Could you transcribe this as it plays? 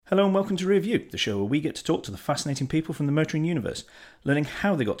Hello and welcome to Rear View, the show where we get to talk to the fascinating people from the motoring universe, learning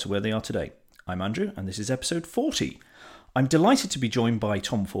how they got to where they are today. I'm Andrew, and this is episode 40. I'm delighted to be joined by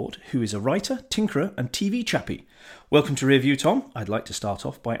Tom Ford, who is a writer, tinkerer, and TV chappie. Welcome to Rear View, Tom. I'd like to start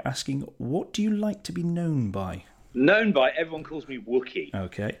off by asking, what do you like to be known by? Known by, everyone calls me Wookie.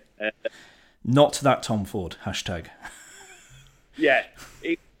 Okay. Not that Tom Ford, hashtag. Yeah,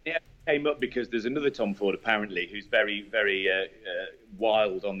 it came up because there's another Tom Ford, apparently, who's very, very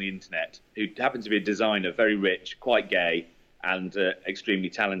wild on the internet, who happens to be a designer, very rich, quite gay, and extremely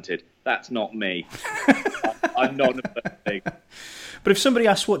talented. That's not me. I'm none of those things. But if somebody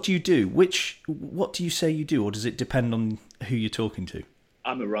asks, what do you do? What do you say you do, or does it depend on who you're talking to?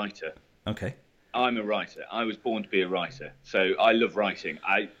 I'm a writer. Okay. I'm a writer. I was born to be a writer, so I love writing.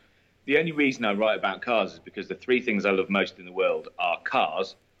 The only reason I write about cars is because the three things I love most in the world are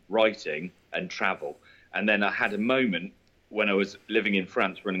cars, writing, and travel. And then I had a moment when I was living in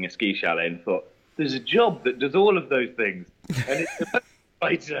France running a ski chalet and thought, there's a job that does all of those things, and it's a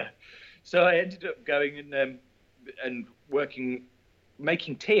writer. So I ended up going and working,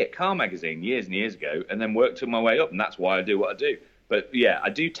 making tea at Car Magazine years and years ago, and then worked my way up, and that's why I do what I do. But yeah, I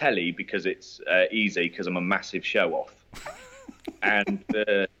do telly because it's easy, because I'm a massive show-off. And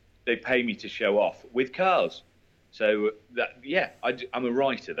they pay me to show off with cars. So, I'm a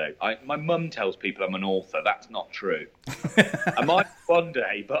writer, though. My mum tells people I'm an author. That's not true. I might one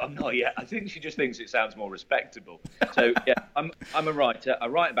day, but I'm not yet. I think she just thinks it sounds more respectable. So, yeah, I'm a writer. I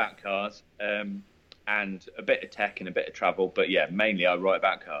write about cars and a bit of tech and a bit of travel. But, yeah, mainly I write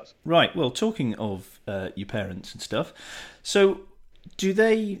about cars. Right. Well, talking of your parents and stuff, so do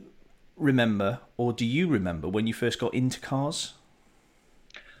they remember, or do you remember, when you first got into cars?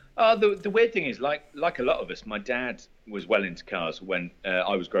 The weird thing is, like a lot of us, my dad was well into cars when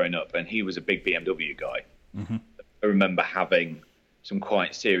I was growing up, and he was a big BMW guy. Mm-hmm. I remember having some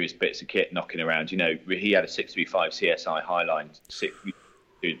quite serious bits of kit knocking around. You know, he had a 635 CSI Highline 6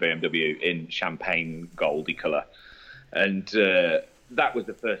 BMW in champagne goldy colour, and that was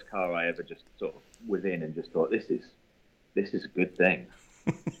the first car I ever just sort of was in and just thought, this is a good thing.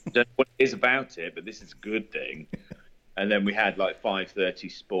 I don't know what it is about it, but this is a good thing. And then we had like 530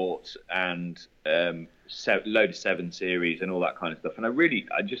 Sports and load of 7 Series and all that kind of stuff. And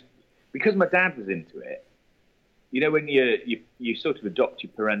I just, because my dad was into it, you know, when you sort of adopt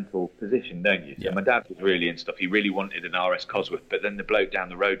your parental position, don't you? So yeah. My dad was really into stuff. He really wanted an RS Cosworth, but then the bloke down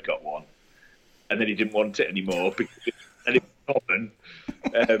the road got one, and then he didn't want it anymore because it was common.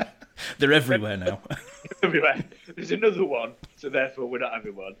 They're everywhere now. Everywhere. There's another one, so therefore we're not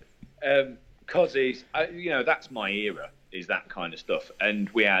having one. Because that's my era, is that kind of stuff. And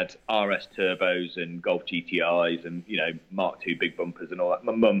we had RS turbos and Golf GTIs and, Mark II big bumpers and all that.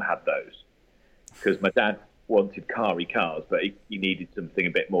 My mum had those because my dad wanted cars, but he needed something a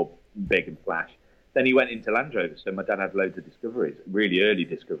bit more big and flash. Then he went into Land Rover, so my dad had loads of Discoveries, really early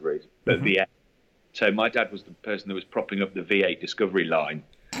Discoveries, but V8. So my dad was the person that was propping up the V8 Discovery line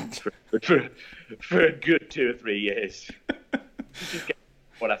for a good 2 or 3 years. Just get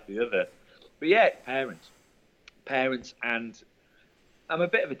one after the other. But yeah, parents, and I'm a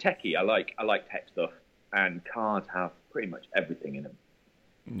bit of a techie. I like tech stuff, and cars have pretty much everything in them,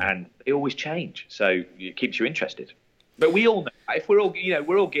 and they always change, so it keeps you interested. But we all know, if we're all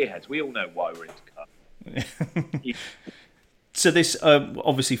gearheads, we all know why we're into cars. So this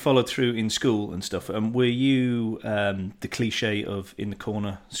obviously followed through in school and stuff. Were you the cliche of in the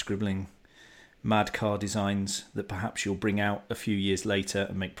corner scribbling mad car designs that perhaps you'll bring out a few years later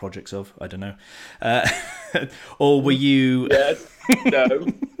and make projects of? I don't know. Or were you... Yes, no.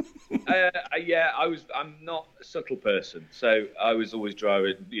 I'm not a subtle person, so I was always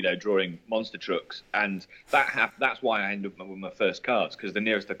drawing monster trucks, and that's why I ended up with my first cars, because the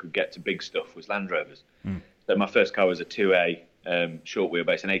nearest I could get to big stuff was Land Rovers. So my first car was a 2A short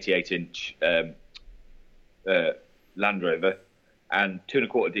wheelbase, an 88-inch Land Rover, and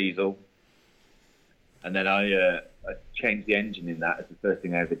 2.25 diesel. And then I changed the engine in that as the first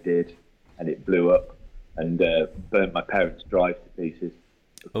thing I ever did, and it blew up and burnt my parents' drive to pieces.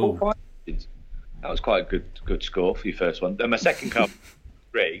 Oh. That was quite a good score for your first one. Then my second car was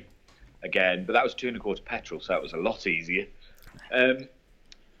 3 again, but that was 2.25 petrol, so that was a lot easier. And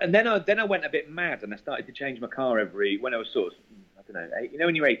then I went a bit mad, and I started to change my car when I was sort of, I don't know,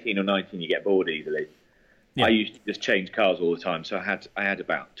 when you're 18 or 19, you get bored easily. Yeah. I used to just change cars all the time, so I had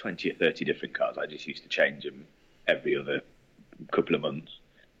about 20 or 30 different cars. I just used to change them every other couple of months.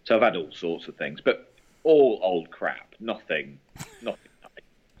 So I've had all sorts of things, but all old crap, nothing nice.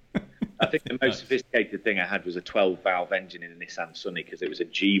 I think the most sophisticated thing I had was a 12-valve engine in a Nissan Sunny, because it was a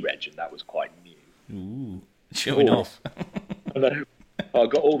G-Reg, and that was quite new. Ooh, showing off. I know. I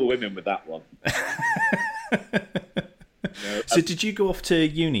got all the women with that one. No, So did you go off to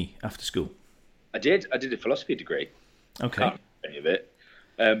uni after school? I did. I did a philosophy degree. Okay. Can't remember any of it.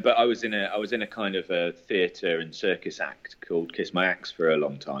 But I was in a kind of a theatre and circus act called Kiss My Axe for a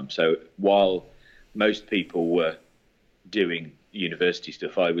long time. So while most people were doing university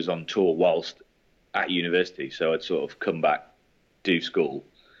stuff, I was on tour whilst at university. So I'd sort of come back, do school,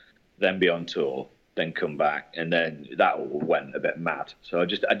 then be on tour, then come back, and then that all went a bit mad. So I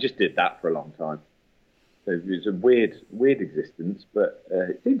just did that for a long time. So it was a weird existence, but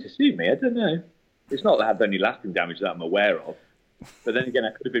it seemed to suit me. I don't know. It's not that I had any lasting damage that I'm aware of, but then again,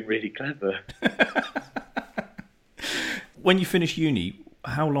 I could have been really clever. When you finished uni,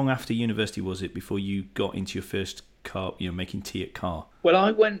 how long after university was it before you got into your first car, making tea at car? Well,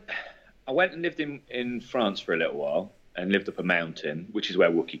 I went and lived in France for a little while and lived up a mountain, which is where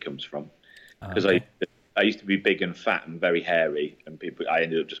Wookie comes from. Because Okay. I used to be big and fat and very hairy, and I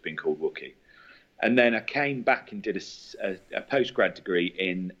ended up just being called Wookie. And then I came back and did a postgrad degree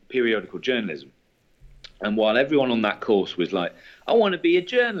in periodical journalism. And while everyone on that course was like, I want to be a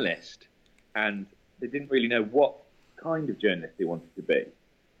journalist, and they didn't really know what kind of journalist they wanted to be.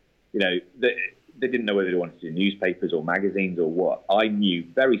 They didn't know whether they wanted to do newspapers or magazines or what. I knew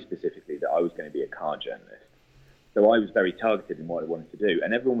very specifically that I was going to be a car journalist. So I was very targeted in what I wanted to do.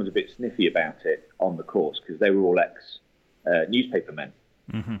 And everyone was a bit sniffy about it on the course because they were all ex-newspaper men.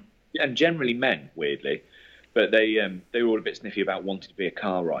 Mm-hmm. And generally men, weirdly. But they were all a bit sniffy about wanting to be a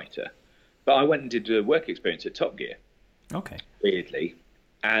car writer. But I went and did a work experience at Top Gear, Okay. weirdly.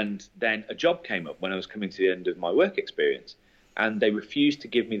 And then a job came up when I was coming to the end of my work experience. And they refused to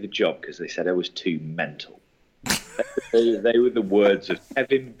give me the job because they said I was too mental. They were the words of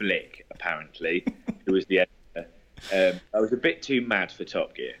Kevin Blick, apparently, who was the editor. I was a bit too mad for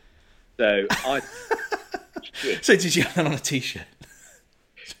Top Gear. So So did you have that on a T-shirt?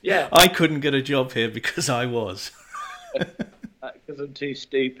 yeah, I couldn't get a job here because I was. because I'm too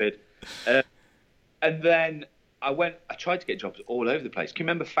stupid. And then I tried to get jobs all over the place. Can you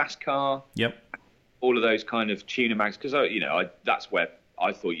remember Fast Car? Yep. All of those kind of tuner mags, because that's where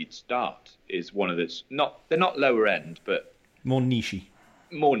I thought you'd start. Is one of those they're not lower end, but More nichey.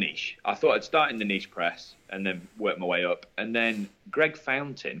 more niche. I thought I'd start in the niche press and then work my way up. And then Greg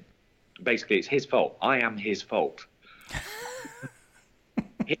Fountain, basically, it's his fault. I am his fault.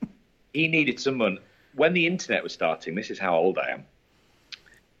 he needed someone when the internet was starting. This is how old I am.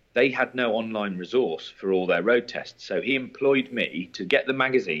 They had no online resource for all their road tests. So he employed me to get the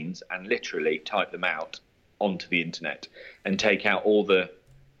magazines and literally type them out onto the internet and take out all the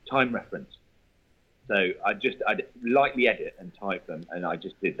time reference. So I'd lightly edit and type them, and I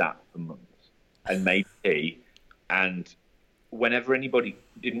just did that for months and made tea. And whenever anybody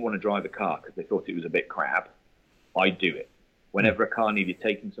didn't want to drive a car because they thought it was a bit crap, I'd do it. Whenever a car needed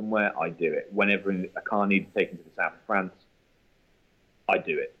taken somewhere, I'd do it. Whenever a car needed taken to the south of France, I'd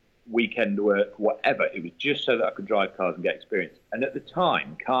do it. Weekend work, whatever. It was just so that I could drive cars and get experience. And at the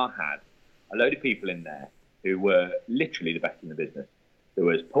time, Car had a load of people in there who were literally the best in the business. There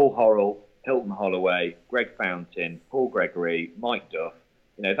was Paul Horrell, Hilton Holloway, Greg Fountain, Paul Gregory, Mike Duff.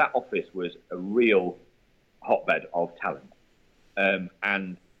 That office was a real hotbed of talent.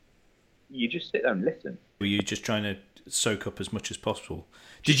 And you just sit there and listen. Were you just trying to soak up as much as possible?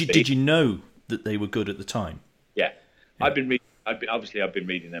 Did you know that they were good at the time? Yeah. I've been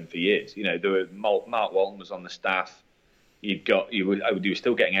reading them for years. There were Mark Walton was on the staff. You were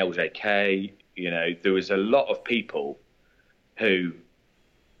still getting LJK. There was a lot of people who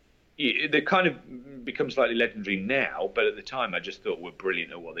they kind of become slightly legendary now, but at the time I just thought were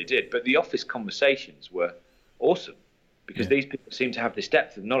brilliant at what they did. But the office conversations were awesome because these people seemed to have this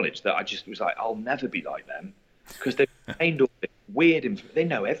depth of knowledge that I just was like, I'll never be like them because they've gained all this weird information. They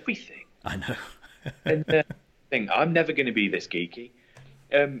know everything. I know. And I'm never going to be this geeky.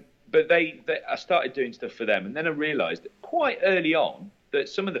 But I started doing stuff for them, and then I realised quite early on that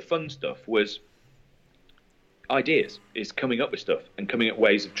some of the fun stuff was ideas, is coming up with stuff and coming up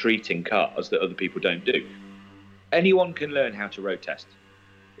ways of treating cars that other people don't do. Anyone can learn how to road test.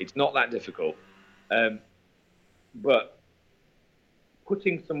 It's not that difficult. But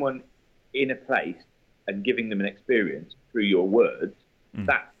putting someone in a place and giving them an experience through your words,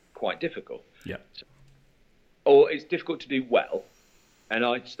 that's quite difficult. Yeah. Or it's difficult to do well. And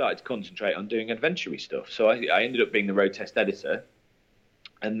I started to concentrate on doing adventure-y stuff. So I ended up being the road test editor,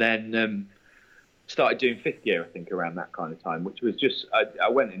 and then started doing Fifth Gear, I think, around that kind of time, which was just, I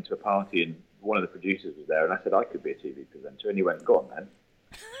went into a party and one of the producers was there, and I said, I could be a TV presenter. And he went, go on,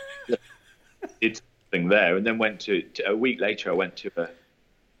 then. It's something there. And then went to a week later, I went to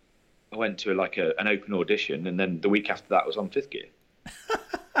like an open audition, and then the week after that I was on Fifth Gear.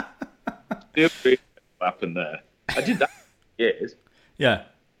 do agree with what happened there. I did that for years. Yeah.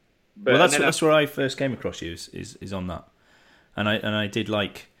 But, Well, that's where I first came across you is on that, and I did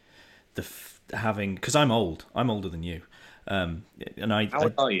like having, because I'm older than you, and how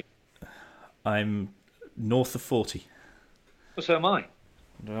old are you? I'm north of 40. Well, so am I.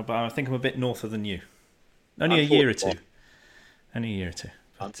 But I think I'm a bit north of than you. Only I'm a year or 41. two. Only a year or two.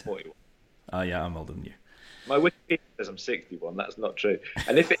 I'm 41. Oh yeah, I'm older than you. My Wikipedia says I'm 61. That's not true.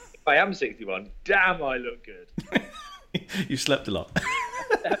 And if I am 61, damn, I look good. You slept a lot.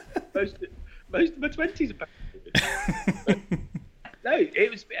 most of my 20s apparently. No, it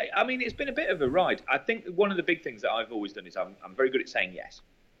was. I mean, it's been a bit of a ride. I think one of the big things that I've always done is I'm very good at saying yes.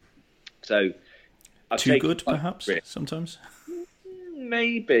 So I've Too taken good, perhaps, sometimes.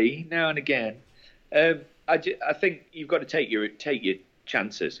 maybe now and again. I think you've got to take your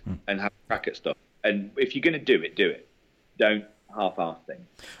chances and have a crack at stuff. And if you're going to do it. Don't half-ass things.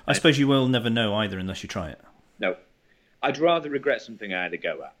 I suppose you will never know either unless you try it. No, I'd rather regret something I had a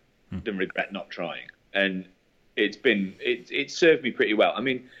go at than regret not trying. And it's served me pretty well. I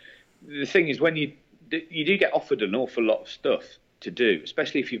mean, the thing is, when you do get offered an awful lot of stuff to do,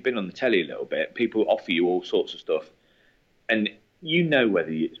 especially if you've been on the telly a little bit, people offer you all sorts of stuff, and you know whether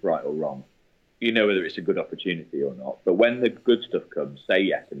it's right or wrong. You know whether it's a good opportunity or not. But when the good stuff comes, say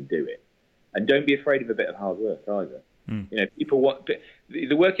yes and do it, and don't be afraid of a bit of hard work either. You know, people want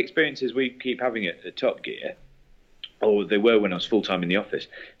the work experiences we keep having at Top Gear, or they were when I was full time in the office,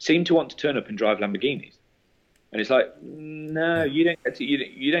 seem to want to turn up and drive Lamborghinis. And it's like, no, you don't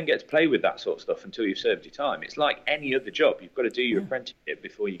get to play with that sort of stuff until you've served your time. It's like any other job. You've got to do your apprenticeship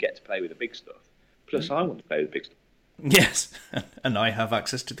before you get to play with the big stuff. Plus, I want to play with the big stuff. Yes, and I have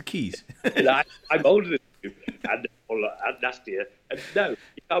access to the keys. I'm older than you, and nastier. And no,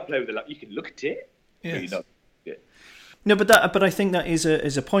 you can't play with the. You can look at it, yes. but you're not. No, but I think that is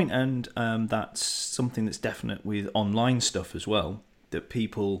a point, and that's something that's definite with online stuff as well. That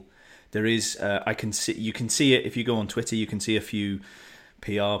people. There is, you can see it if you go on Twitter. You can see a few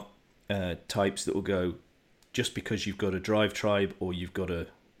PR types that will go, just because you've got a Drive Tribe or you've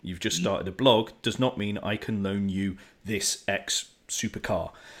just started a blog does not mean I can loan you this X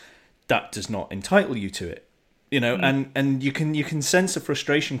supercar. That does not entitle you to it, you know. And you can sense the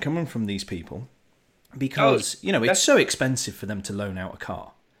frustration coming from these people because it's so expensive for them to loan out a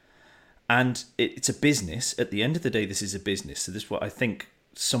car, and it's a business. At the end of the day, this is a business. So this is what I think.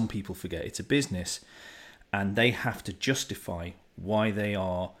 Some people forget it's a business, and they have to justify why they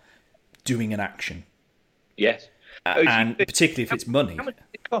are doing an action. Yes, and particularly if it's money. How much does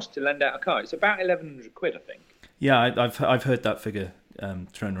it cost to lend out a car? It's about £1,100, I think. Yeah, I've heard that figure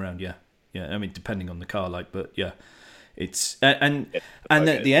thrown around. Yeah. I mean, depending on the car, but yeah, it's and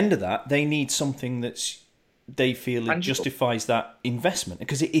at the end of that, they need something that's they feel it justifies that investment,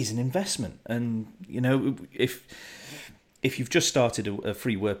 because it is an investment, and if you've just started a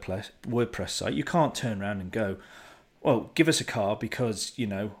free WordPress site, you can't turn around and go, well, give us a car because,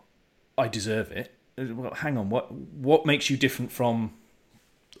 I deserve it. Well, hang on, what makes you different from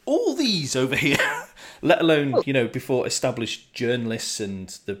all these over here? Let alone, before established journalists and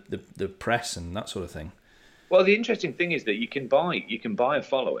the press and that sort of thing. Well, the interesting thing is that you can buy a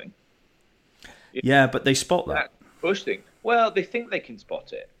following. Yeah, but they spot that. Push thing. Well, they think they can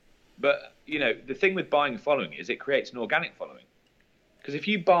spot it. But, the thing with buying a following is it creates an organic following. Because if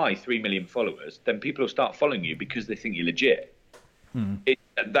you buy 3 million followers, then people will start following you because they think you're legit.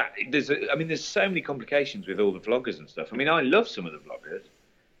 There's so many complications with all the vloggers and stuff. I mean, I love some of the vloggers,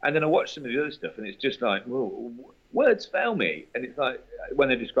 and then I watch some of the other stuff, and it's just like, well, words fail me. And it's like, when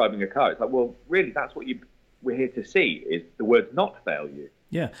they're describing a car, it's like, well, really, that's what we're here to see, is the words not fail you.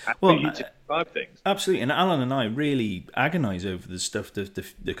 Yeah, well, you to describe things. Absolutely, and Alan and I really agonise over the stuff,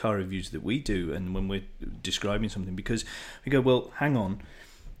 the car reviews that we do, and when we're describing something, because we go, well, hang on,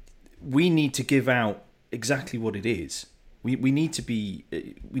 we need to give out exactly what it is. We need to be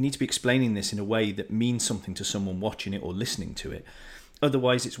explaining this in a way that means something to someone watching it or listening to it.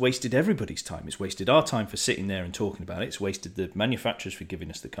 Otherwise, it's wasted everybody's time. It's wasted our time for sitting there and talking about it. It's wasted the manufacturers for giving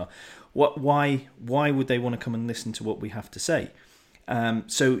us the car. Why would they want to come and listen to what we have to say?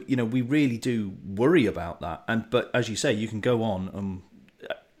 So we really do worry about that, but as you say, you can go on and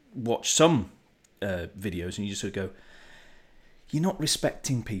watch some videos, and you just sort of go, "You're not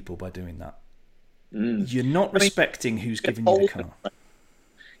respecting people by doing that. You're not respecting who's giving you the car."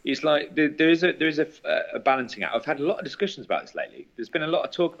 It's like there is a balancing act. I've had a lot of discussions about this lately. There's been a lot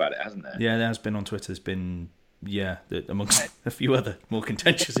of talk about it, hasn't there? Yeah, there has been on Twitter. There's been amongst a few other more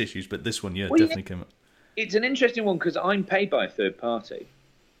contentious issues, but this one, definitely came up. It's an interesting one because I'm paid by a third party.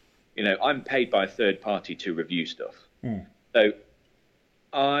 I'm paid by a third party to review stuff. So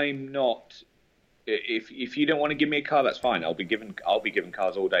I'm not. If you don't want to give me a car, that's fine. I'll be given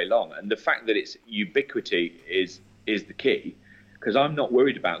cars all day long. And the fact that it's ubiquity is the key, because I'm not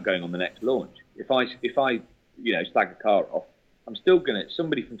worried about going on the next launch. If I slag a car off,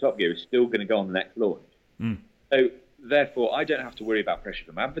 somebody from Top Gear is still gonna go on the next launch. So therefore, I don't have to worry about pressure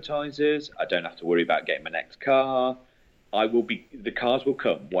from advertisers. I don't have to worry about getting my next car. The cars will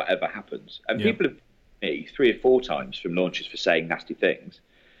come, whatever happens. And people have me 3 or 4 times from launches for saying nasty things.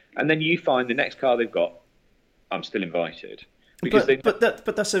 And then you find the next car they've got, I'm still invited.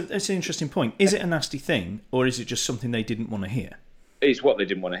 But that's an interesting point. Is it a nasty thing, or is it just something they didn't want to hear? It's what they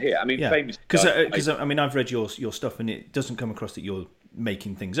didn't want to hear. I mean, famous because I mean, I've read your stuff, and it doesn't come across that you're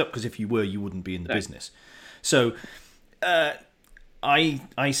making things up. Because if you were, you wouldn't be in the business. So,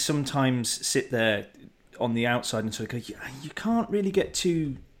 I sometimes sit there on the outside and sort of go, you can't really get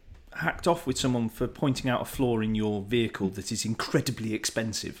too hacked off with someone for pointing out a flaw in your vehicle that is incredibly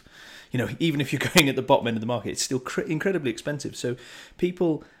expensive. Even if you're going at the bottom end of the market, it's still incredibly expensive. So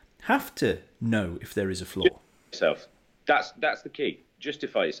people have to know if there is a flaw. Yourself. That's the key.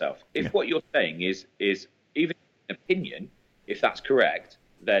 Justify yourself. If what you're saying is even an opinion, if that's correct,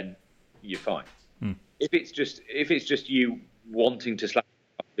 then you're fine. If it's just you wanting to slap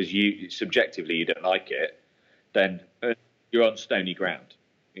because you subjectively you don't like it, then you're on stony ground.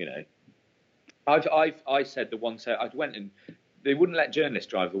 I said the 17. I went and they wouldn't let journalists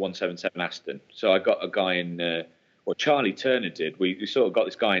drive the 177 Aston, so I got a guy in. Charlie Turner did. We sort of got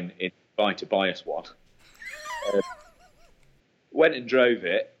this guy in Dubai to buy us one. Went and drove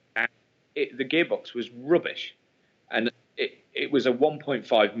it, and the gearbox was rubbish, and it was a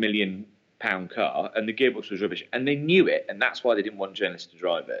 1.5 million pound car, and the gearbox was rubbish, and they knew it, and that's why they didn't want journalists to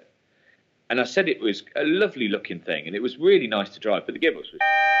drive it. And I said it was a lovely looking thing, and it was really nice to drive, but the gearbox was,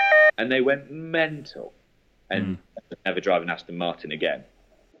 and they went mental, and never drive an Aston Martin again.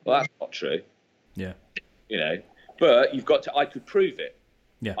 Well, that's not true. Yeah. But you've got to. I could prove it.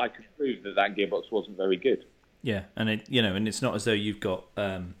 Yeah. I could prove that gearbox wasn't very good. Yeah, and and it's not as though you've got.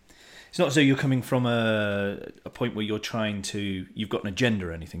 It's not as though you're coming from a point where you've got an agenda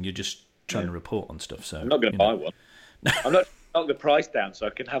or anything. You're just trying to report on stuff. So I'm not going to buy one. I'm not knock the price down so I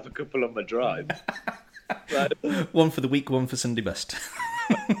can have a couple on my drive. One for the week, one for Sunday best.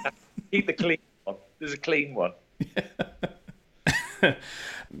 Keep the clean one. There's a clean one.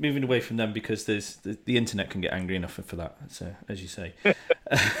 Moving away from them because there's the internet can get angry enough for that. So as you say.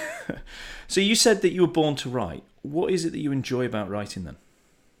 So you said that you were born to write. What is it that you enjoy about writing then?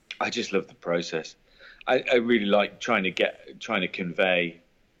 I just love the process. I really like trying to convey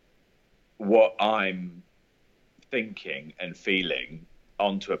what I'm thinking and feeling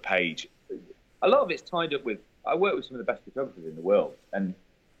onto a page. A lot of it's tied up with. I work with some of the best photographers in the world, and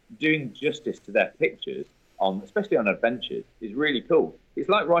doing justice to their pictures, especially on adventures, is really cool. It's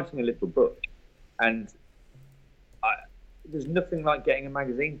like writing a little book, and there's nothing like getting a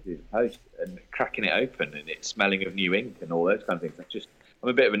magazine through the post and cracking it open and it smelling of new ink and all those kind of things. I'm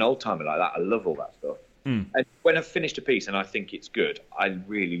a bit of an old timer like that. I love all that stuff. And when I've finished a piece and I think it's good, I'm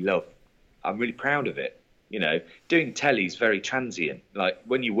really proud of it. Doing telly's very transient. Like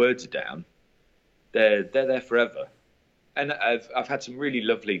when your words are down, they're there forever. And I've had some really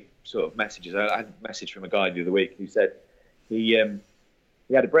lovely sort of messages. I had a message from a guy the other week who said he had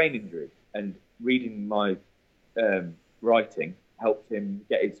a brain injury, and reading my writing helped him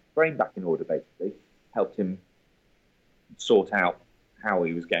get his brain back in order. Basically, helped him sort out how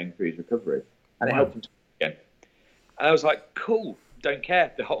he was getting through his recovery, and it helped him talk again. And I was like, "Cool, don't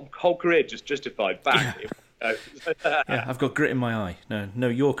care." The whole career just justified back. Yeah, I've got grit in my eye. No,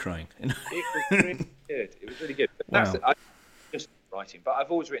 you're crying. It was really good. It was really good. But I'm just writing, but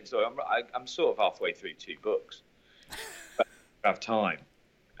I've always written stories. I'm sort of halfway through 2 books. But I have time.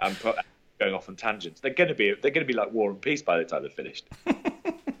 I'm going off on tangents. They're going to be like War and Peace by the time they're finished.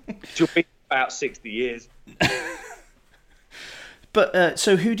 It'll be about 60 years. But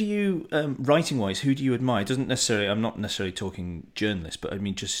so, who do you, writing-wise, who do you admire? I'm not necessarily talking journalists, but I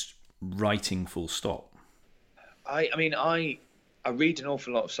mean just writing full stop. I read an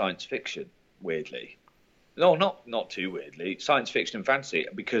awful lot of science fiction, weirdly. No, not too weirdly. Science fiction and fantasy,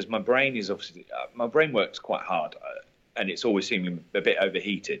 because my brain works quite hard, and it's always seeming a bit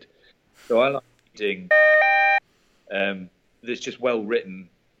overheated. So I like reading that's just well-written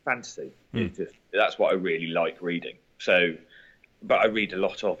fantasy. That's what I really like reading. So, but I read a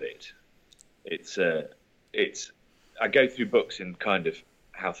lot of it. I go through books in kind of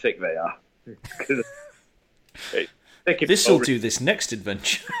how thick they are. This will do this next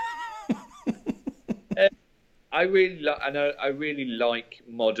adventure. I really like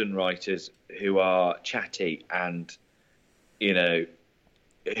modern writers who are chatty and,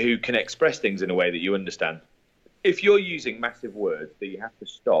 who can express things in a way that you understand. If you're using massive words that you have to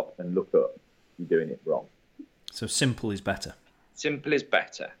stop and look up, you're doing it wrong. So simple is better. Simple is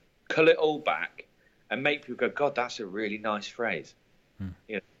better. Cull it all back and make people go, God, that's a really nice phrase.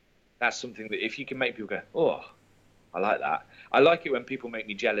 You know, that's something that if you can make people go, oh, I like that. I like it when people make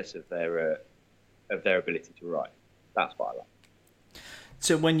me jealous of their ability to write. That's what I like.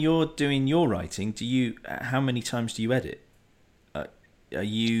 So when you're doing your writing, how many times do you edit? Are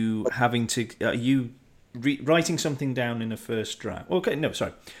you writing something down in a first draft? Okay, no,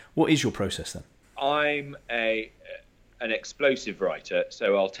 sorry. What is your process then? I'm an explosive writer,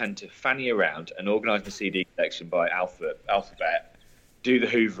 so I'll tend to fanny around and organise my CD collection by alphabet, do the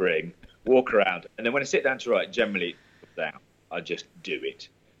hoovering, walk around, and then when I sit down to write, generally, I just do it.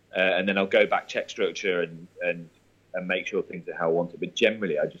 And then I'll go back, check structure, and make sure things are how I want it. But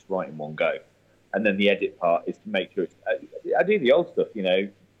generally, I just write in one go. And then the edit part is to make sure I do the old stuff, you know,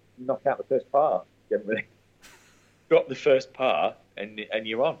 knock out the first part, generally. Drop the first part, and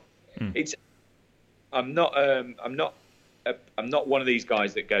you're on. I'm not one of these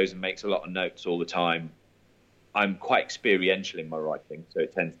guys that goes and makes a lot of notes all the time. I'm quite experiential in my writing, so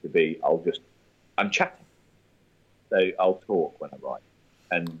it tends to be I'm chatting. So I'll talk when I write,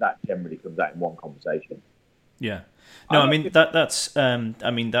 and that generally comes out in one conversation. Yeah. No, I mean that's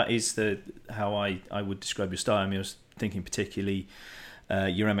that is how I would describe your style. I mean, I was thinking particularly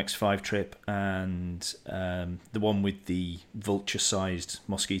your MX-5 trip and the one with the vulture-sized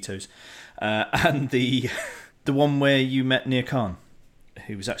mosquitoes, and the one where you met Nir Khan,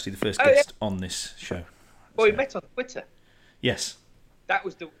 who was actually the first guest on this show. Well, we met on Twitter. Yes. That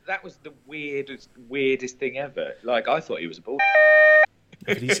was the weirdest thing ever. Like, I thought he was a bull.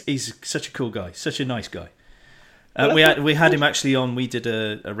 But he's such a cool guy, such a nice guy. We had him actually on. We did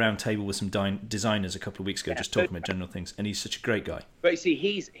a round table with some designers a couple of weeks ago, just talking about general things, and he's such a great guy. But you see,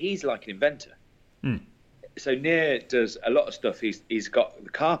 he's like an inventor. So Nir does a lot of stuff. He's got the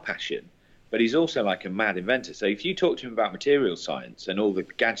car passion, but he's also like a mad inventor. So if you talk to him about materials science and all the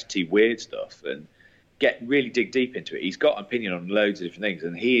gadgety weird stuff and really dig deep into it, he's got an opinion on loads of different things,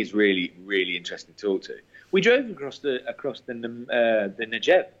 and he is really, really interesting to talk to. We drove across the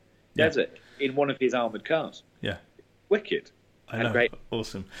Negev desert in one of his armoured cars. Yeah. Wicked. I know. Great.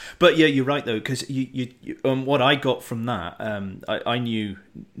 Awesome. But yeah, you're right though, because you what I got from that, I knew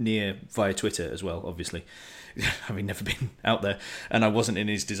Nir via Twitter as well, obviously, having never been out there, and I wasn't in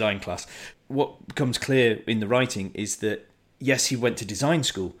his design class. What becomes clear in the writing is that yes, he went to design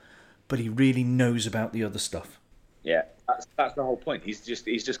school, but he really knows about the other stuff. Yeah, that's the whole point. He's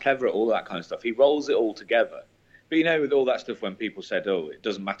just clever at all that kind of stuff. He rolls it all together. But you know, with all that stuff, when people said, "Oh, it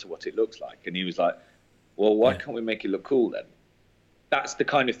doesn't matter what it looks like," and he was like, "Well, why can't we make it look cool then?" That's the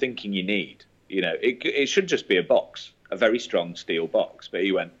kind of thinking you need. You know, it should just be a box, a very strong steel box. But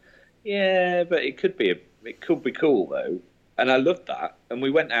he went, "Yeah, but it could be cool though." And I loved that. And we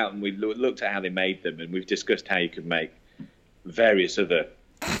went out and we looked at how they made them, and we've discussed how you could make various other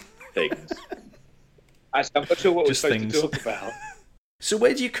things. I'm not sure what we're supposed to talk about. So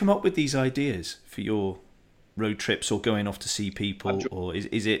where do you come up with these ideas for your road trips or going off to see people? Or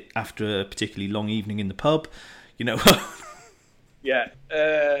is it after a particularly long evening in the pub? You know? Yeah.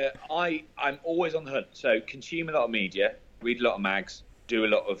 I'm always on the hunt. So consume a lot of media, read a lot of mags, do a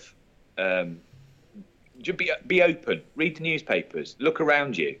lot of... be open, read the newspapers, look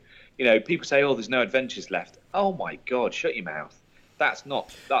around you. You know, people say, "Oh, there's no adventures left." Oh my God, shut your mouth. That's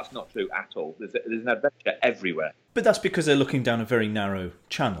not true at all. There's an adventure everywhere. But that's because they're looking down a very narrow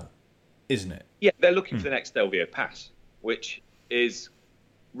channel, isn't it? Yeah, they're looking for the next Stelvio Pass, which is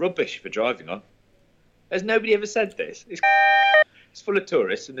rubbish for driving on. Has nobody ever said this? It's full of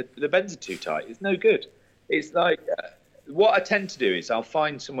tourists and the bends are too tight. It's no good. It's like, what I tend to do is I'll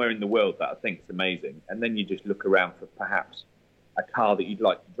find somewhere in the world that I think is amazing, and then you just look around for perhaps a car that you'd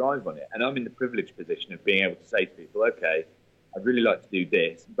like to drive on it. And I'm in the privileged position of being able to say to people, okay, I'd really like to do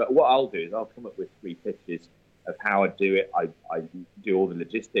this, but what I'll do is I'll come up with 3 pitches of how I do it. I do all the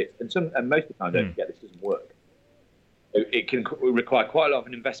logistics, and most of the time I don't forget this doesn't work. It can require quite a lot of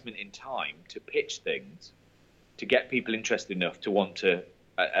an investment in time to pitch things, to get people interested enough to want to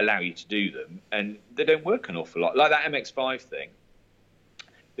allow you to do them, and they don't work an awful lot. Like that MX-5 thing,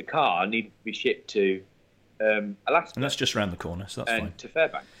 the car needed to be shipped to Alaska. And that's just around the corner, so that's fine. To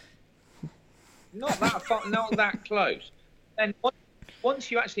Fairbanks. Not that far, not that close. And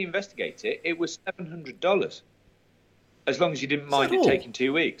once you actually investigate it, it was $700, as long as you didn't mind it taking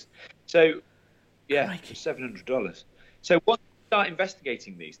 2 weeks. So, yeah, $700. So once you start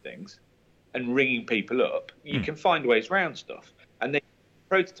investigating these things and ringing people up, you can find ways around stuff. And then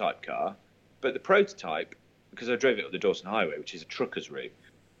prototype car, but the prototype, because I drove it up the Dawson Highway, which is a trucker's route,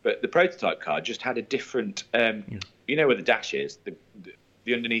 But the prototype car just had a different, you know where the dash is,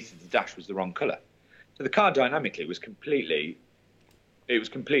 the underneath of the dash was the wrong colour. So the car dynamically was completely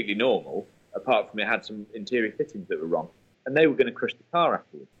normal, apart from it had some interior fittings that were wrong. And they were going to crush the car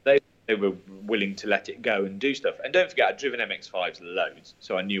afterwards. They were willing to let it go and do stuff. And don't forget, I'd driven MX-5s loads,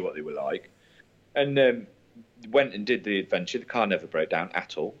 so I knew what they were like. And went and did the adventure. The car never broke down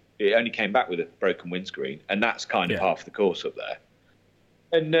at all. It only came back with a broken windscreen, and that's kind of half the course up there.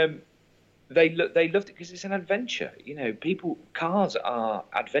 And they loved it because it's an adventure. You know, cars are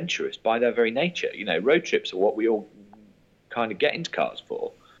adventurous by their very nature. You know, road trips are what we all kind of get into cars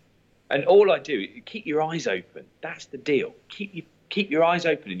for. And all I do is keep your eyes open. That's the deal. Keep your eyes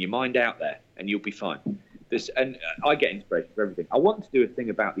open and your mind out there, and you'll be fine. I get inspiration for everything. I want to do a thing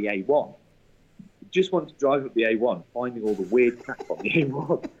about the A1. Just want to drive up the A1, finding all the weird crap on the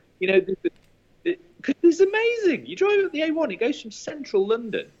A1. You know, because it's amazing. You drive up the A1, it goes from central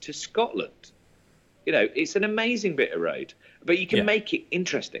London to Scotland. You know, it's an amazing bit of road, but you can make it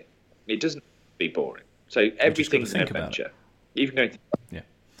interesting. It doesn't be boring. So everything's an adventure. Even going to... Yeah.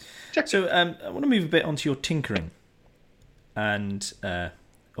 So I want to move a bit onto your tinkering. And I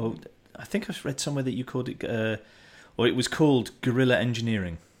think I've read somewhere that you called it, or it was called guerrilla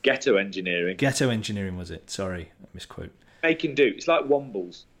engineering. Ghetto engineering. Ghetto engineering, was it? Sorry, I misquote. Make and do. It's like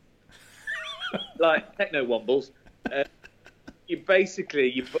Wombles. Like techno Wombles. You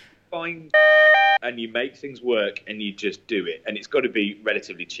find and you make things work and you just do it. And it's got to be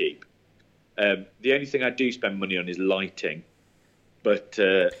relatively cheap. The only thing I do spend money on is lighting. But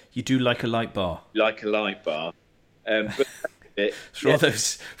you do like a light bar? Like a light bar. But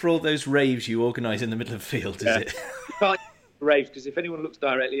for all those raves you organise in the middle of the field, is it? You can't raves because if anyone looks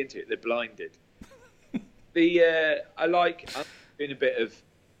directly into it, they're blinded. I like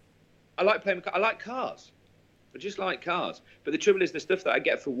cars. I just like cars. But the trouble is, the stuff that I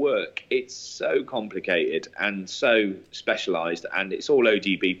get for work, it's so complicated and so specialised, and it's all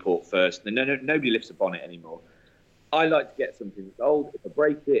ODB port first. And nobody lifts a bonnet anymore. I like to get something that's old. If I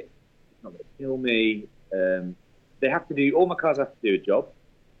break it, it's not going to kill me. All my cars have to do a job.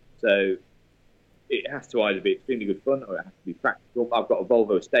 So it has to either be extremely good fun or it has to be practical. I've got a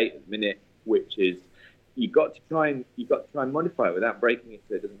Volvo Estate at the minute, which is you've got to try and modify it without breaking it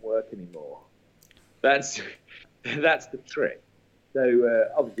so it doesn't work anymore. That's the trick. So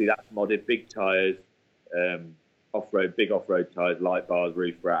obviously that's modded, big tyres, big off-road tyres, light bars,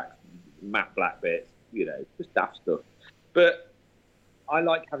 roof racks, matte black bits, you know, just daft stuff. But I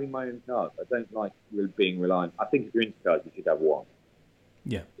like having my own cars. I don't like being reliant. I think if you're into cars, you should have one.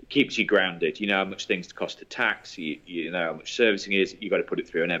 Yeah. It keeps you grounded. You know how much things cost to tax. You know how much servicing is. You've got to put it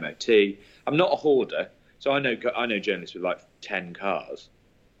through an MOT. I'm not a hoarder, so I know journalists with like 10 cars,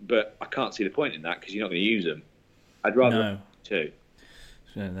 but I can't see the point in that because you're not going to use them. I'd rather have two.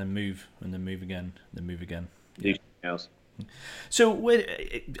 And then move again. Do something else. So,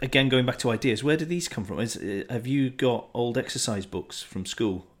 again, going back to ideas, where do these come from? Have you got old exercise books from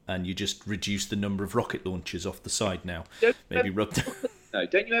school and you just reduce the number of rocket launchers off the side now? Maybe rub them. No,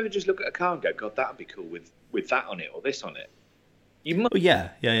 don't you ever just look at a car and go, God, that would be cool with that on it or this on it? You must. Well,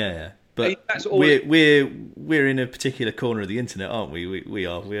 yeah. But we're in a particular corner of the internet, aren't we? We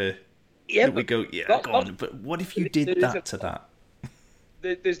are. We go, go on. But what if you did that to that?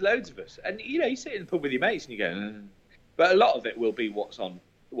 There's loads of us, and you sit in the pub with your mates and you go. But a lot of it will be what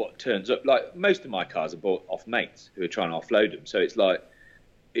turns up. Like most of my cars are bought off mates who are trying to offload them. So it's like,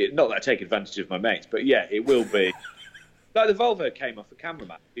 not that I take advantage of my mates, but yeah, it will be. Like the Volvo came off a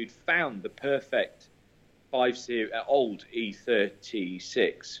cameraman who'd found the perfect old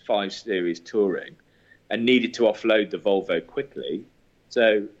E36 5 Series Touring and needed to offload the Volvo quickly.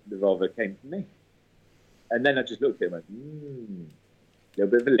 So the Volvo came to me. And then I just looked at him and went, a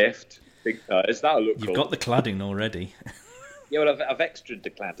little bit of a lift. Big tyres, that'll look cool. You've got the cladding already. Yeah, well, I've extra'd the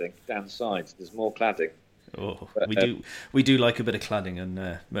cladding down the sides. There's more cladding. Oh, but, we do like a bit of cladding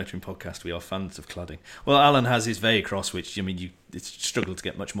on Motoring Podcast. We are fans of cladding. Well, Alan has his Vehicross, which it's struggled to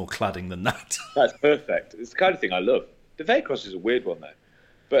get much more cladding than that. That's perfect. It's the kind of thing I love. The Vehicross is a weird one though,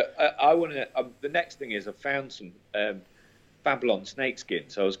 but I want to. The next thing is I found some Babylon snakeskin,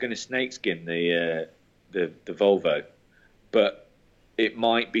 so I was going to snakeskin the Volvo, but it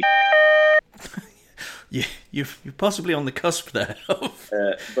might be. You're possibly on the cusp there of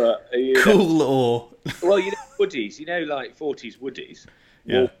cool or... Well, Woodies, like 40s Woodies.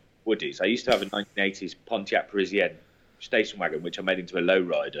 Yeah. Woodies. I used to have a 1980s Pontiac Parisienne station wagon, which I made into a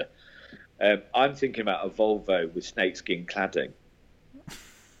lowrider. I'm thinking about a Volvo with snakeskin cladding.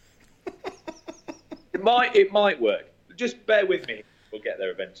 It might work. Just bear with me. We'll get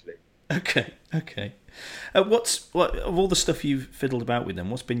there eventually. Okay, okay. What of all the stuff you've fiddled about with them?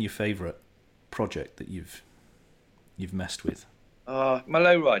 What's been your favourite project that you've messed with? My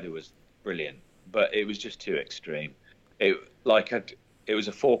lowrider was brilliant, but it was just too extreme. It it was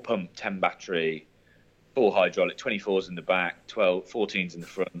a 4 pump, 10 battery, full hydraulic, 24s in the back, 14s in the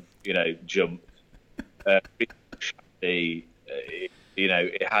front. Jump. Big chassis, I think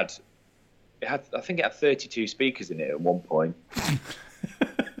it had 32 speakers in it at one point.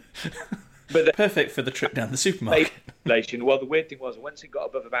 But perfect for the trip down the supermarket. Well, the weird thing was, once it got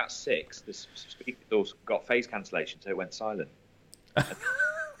above about 6, the speakers also got phase cancellation, so it went silent.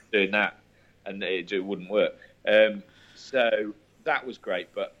 Doing that, and it wouldn't work. So that was great,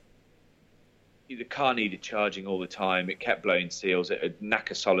 but the car needed charging all the time. It kept blowing seals. It had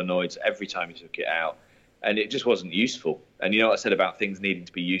knacker solenoids every time you took it out, and it just wasn't useful. And you know what I said about things needing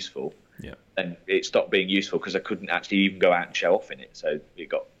to be useful? Yeah. And it stopped being useful because I couldn't actually even go out and show off in it, so it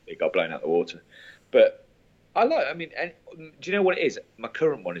got blown out the water. But do you know what it is? My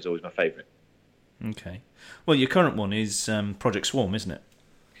current one is always my favourite. Okay. Well, your current one is Project Swarm, isn't it?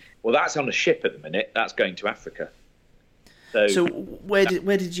 Well, that's on a ship at the minute. That's going to Africa. So where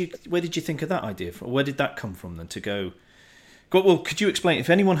did you think of that idea from? Where did that come from then to go? Well, could you explain if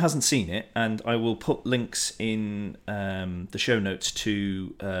anyone hasn't seen it? And I will put links in the show notes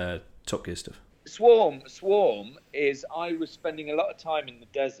to Top Gear stuff. Swarm is, I was spending a lot of time in the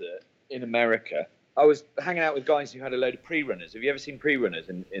desert in America. I was hanging out with guys who had a load of pre-runners. Have you ever seen pre-runners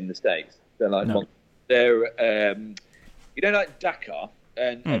in the States? They're like, no. They're like Dakar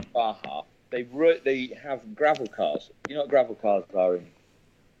and Baja. They have gravel cars. You know what gravel cars are?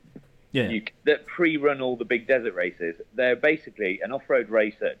 That pre-run all the big desert races. They're basically an off-road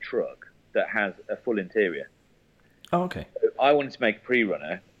racer truck that has a full interior. Oh, okay. So I wanted to make a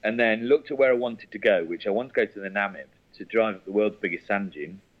pre-runner, and then looked at where I wanted to go, which I want to go to the Namib to drive up the world's biggest sand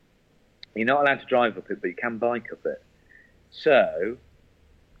dune. You're not allowed to drive up it, but you can bike up it. So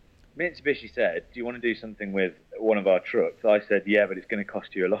Mitsubishi said, do you want to do something with one of our trucks? I said, yeah, but it's going to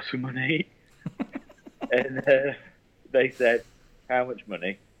cost you a lot of money. And they said, how much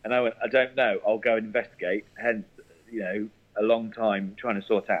money? And I went, I don't know. I'll go and investigate. Hence, a long time trying to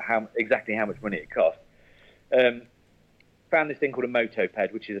sort out exactly how much money it cost. Found this thing called a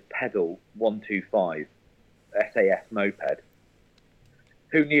Motoped, which is a pedal 125 SAS moped.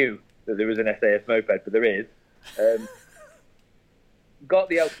 Who knew that there was an SAS moped, but there is. Got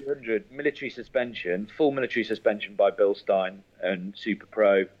the LP100 military suspension, full military suspension by Bilstein and Super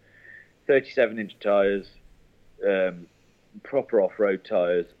Pro, 37-inch tyres, proper off-road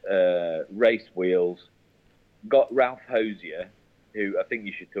tyres, race wheels. Got Ralph Hosier, who I think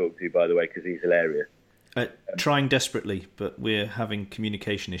you should talk to, by the way, because he's hilarious. Trying desperately, but we're having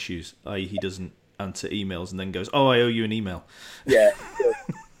communication issues, i.e. he doesn't answer emails and then goes, oh, I owe you an email. Yeah,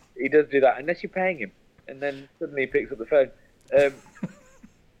 he does do that, unless you're paying him. And then suddenly he picks up the phone.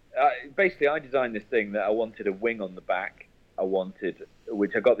 Basically, I designed this thing that I wanted a wing on the back.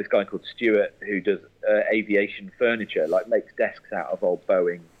 Which I got this guy called Stuart, who does aviation furniture, like makes desks out of old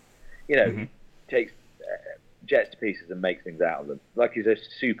Boeing. Takes jets to pieces and makes things out of them. Like he's a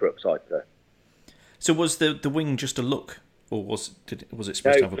super upcycler. So was the wing just a look, or was it supposed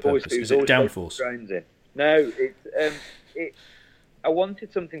to have a purpose? Is it downforce? Drones in. No, I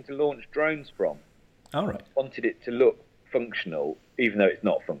wanted something to launch drones from. All right. I wanted it to look functional, even though it's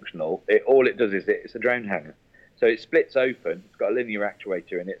not functional. All it does is it's a drone hangar. So it splits open. It's got a linear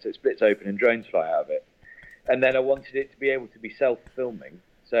actuator in it, so it splits open and drones fly out of it. And then I wanted it to be able to be self-filming.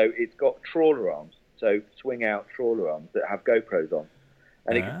 So it's got trawler arms, so swing-out trawler arms that have GoPros on.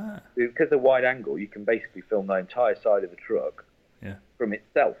 And because of wide angle, you can basically film the entire side of the truck from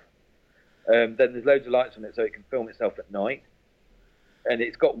itself. Then there's loads of lights on it, so it can film itself at night. And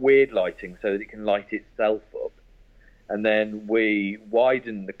it's got weird lighting, so that it can light itself up. And then we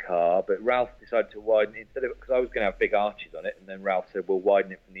widened the car, but Ralph decided to widen it because I was going to have big arches on it, and then Ralph said, we'll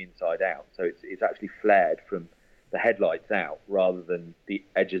widen it from the inside out. So it's actually flared from the headlights out rather than the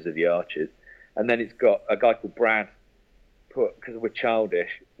edges of the arches. And then it's got a guy called Brad because we're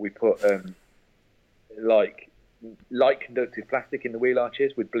childish, we put like light conductive plastic in the wheel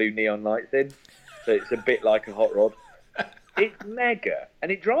arches with blue neon lights in. So it's a bit like a hot rod. It's mega, and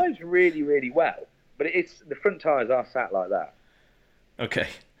it drives really, really well. But the front tyres are sat like that. Okay.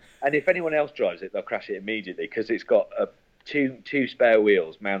 And if anyone else drives it, they'll crash it immediately because it's got two spare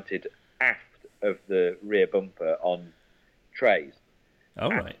wheels mounted aft of the rear bumper on trays. Oh,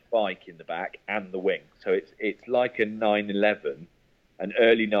 right. Bike in the back and the wing. So it's like a 911, an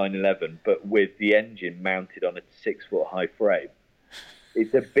early 911, but with the engine mounted on a 6-foot high frame.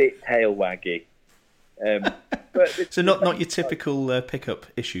 It's a bit tail waggy. But So not your typical pickup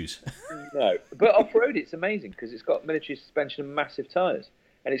issues. no, but off road it's amazing because it's got military suspension and massive tyres,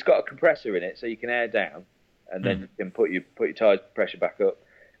 and it's got a compressor in it so you can air down, and then you can put your tyres pressure back up.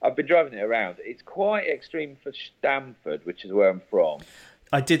 I've been driving it around. It's quite extreme for Stamford, which is where I'm from.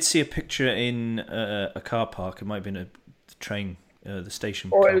 I did see a picture in a car park. It might have been a train, the station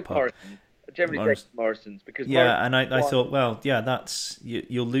Or car it was park. Morrison. Generally take Morrison's because Yeah, Morrison's and I thought, well, yeah, that's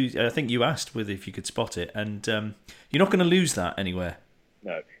you'll lose. I think you asked whether if you could spot it, and you're not going to lose that anywhere.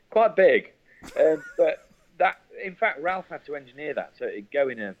 No, quite big, but that in fact Ralph had to engineer that so it'd go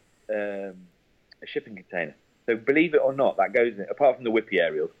in a shipping container. So believe it or not, that goes in, apart from the Whippy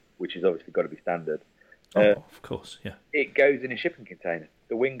aerial, which is obviously got to be standard. Of course, yeah. It goes in a shipping container.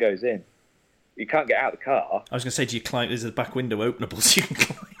 The wing goes in. You can't get out of the car. I was going to say, do you climb? Is the back window openable so you can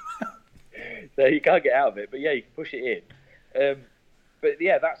climb? So you can't get out of it, but yeah, you can push it in. But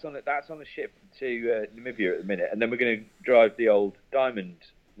yeah, that's on a ship to Namibia at the minute, and then we're going to drive the old Diamond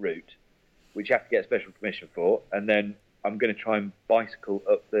route, which you have to get special permission for, and then I'm going to try and bicycle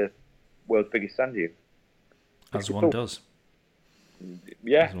up the world's biggest sand dune. As one does.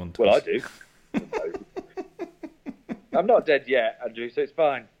 Yeah, As one does. well, I do. I'm not dead yet, Andrew, so it's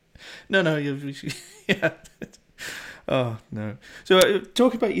fine. No, yeah. Oh no. So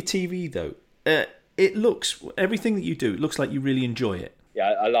talk about your TV though. It looks everything that you do. It looks like you really enjoy it. Yeah,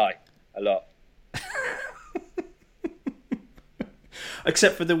 I lie a lot.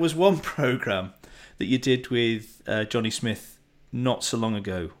 Except for there was one program that you did with Johnny Smith not so long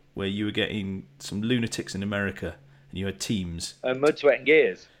ago, where you were getting some lunatics in America and you had teams. Mud, Sweat and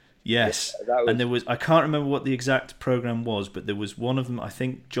Gears. Yes, Yeah, that was... and there was, I can't remember what the exact program was, but there was one of them. I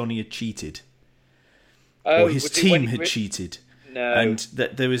think Johnny had cheated, or his team had cheated. No, and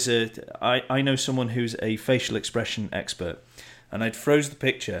that there was I know someone who's a facial expression expert, and I'd froze the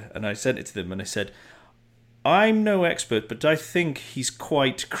picture and I sent it to them and I said, I'm no expert, but I think he's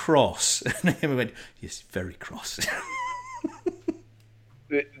quite cross. And they went, yes, very cross.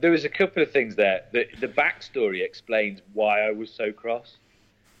 There was a couple of things there. The backstory explains why I was so cross.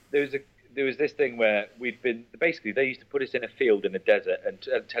 There was this thing where we'd been basically they used to put us in a field in a desert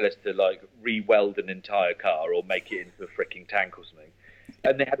and tell us to like re-weld an entire car or make it into a freaking tank or something,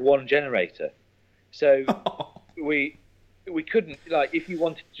 and they had one generator, so we couldn't, like, if you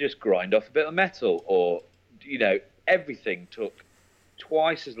wanted to just grind off a bit of metal or everything took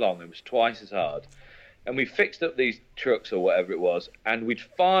twice as long and was twice as hard. And we fixed up these trucks or whatever it was, and we'd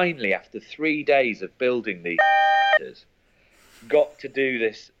finally, after 3 days of building these got to do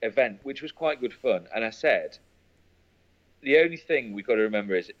this event, which was quite good fun. And I said, the only thing we've got to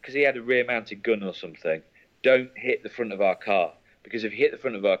remember is, because he had a rear-mounted gun or something, don't hit the front of our car, because if you hit the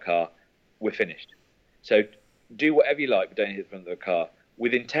front of our car, we're finished. So do whatever you like, but don't hit the front of the car.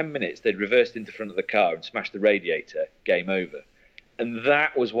 Within 10 minutes, they'd reversed into the front of the car and smashed the radiator. Game over. And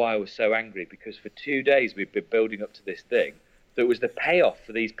that was why I was so angry, because for 2 days we'd been building up to this thing that was the payoff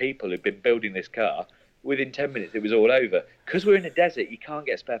for these people who'd been building this car. Within 10 minutes, it was all over. Because we're in a desert, you can't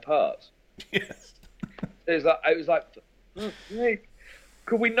get spare parts. Yes. It was like,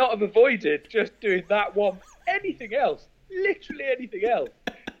 could we not have avoided just doing that one? Anything else? Literally anything else.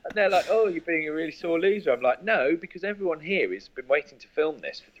 And they're like, oh, you're being a really sore loser. I'm like, no, because everyone here has been waiting to film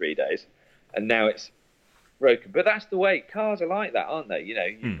this for 3 days, and now it's broken. But that's the way. Cars are like that, aren't they?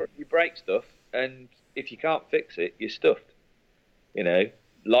 You break stuff, and if you can't fix it, you're stuffed.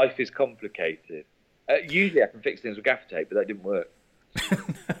 Life is complicated. Usually I can fix things with gaffer tape, but that didn't work.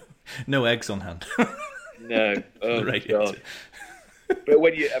 No eggs on hand. No. Oh, God. But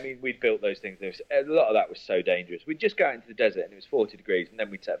we'd built those things. A lot of that was so dangerous. We'd just go out into the desert and it was 40 degrees, and then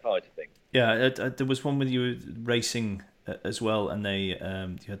we'd set fire to things. Yeah, there was one with you racing as well, and they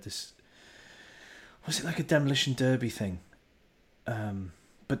you had this. Was it like a demolition derby thing?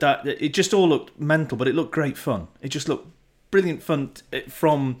 But that it just all looked mental, but it looked great fun. It just looked brilliant fun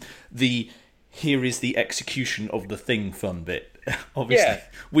from the here is the execution of the thing fun bit. Obviously,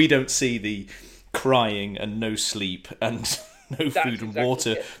 we don't see the crying and no sleep and no food and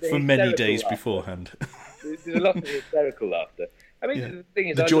water for many days beforehand. There's a lot of hysterical laughter. I mean, the thing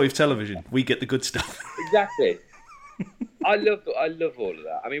is, the joy of television. We get the good stuff. Exactly. I love all of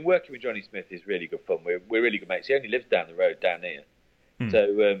that. I mean, working with Johnny Smith is really good fun. We're really good mates. He only lives down the road, down here.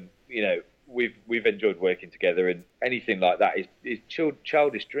 So we've enjoyed working together, and anything like that is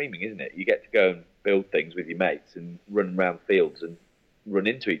childish dreaming, isn't it? You get to go and build things with your mates and run around fields and run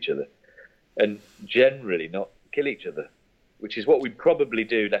into each other, and generally not kill each other, which is what we probably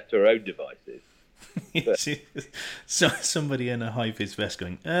do left to our own devices. So somebody in a high-vis vest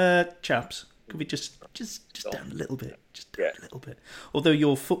going, chaps, could we just down a little bit, just down a little bit. Although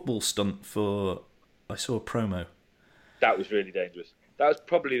your football stunt for I saw a promo. That was really dangerous. That was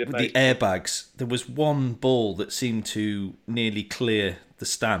probably the With most... the airbags, there was one ball that seemed to nearly clear the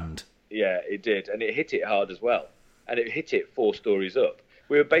stand. Yeah, it did. And it hit it hard as well. And it hit it 4 stories up.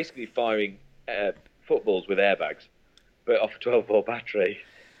 We were basically firing footballs with airbags, but off a 12-volt battery.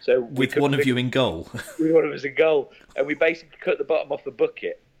 So with one of you in goal. With one of us in goal. And we basically cut the bottom off the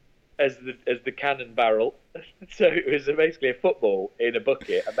bucket as the cannon barrel. So it was basically a football in a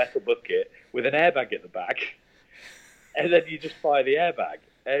bucket, a metal bucket, with an airbag at the back. And then you just fire the airbag.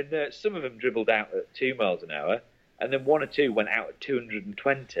 And some of them dribbled out at 2 miles an hour, and then 1 or 2 went out at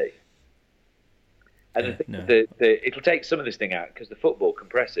 220. And it'll take some of this thing out because the football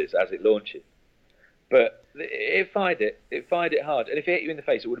compresses as it launches. But it fired it. It fired it hard. And if it hit you in the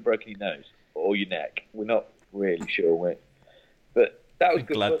face, it would have broken your nose or your neck. We're not really sure when. But that was I'm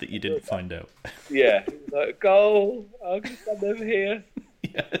good. glad that you didn't find out. Yeah. It was like, goal. I'm going to stand over here.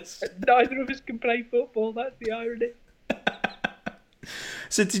 Yes. Neither of us can play football. That's the irony.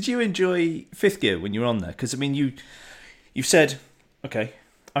 So did you enjoy Fifth Gear when you were on there? Because, I mean, you've said, okay,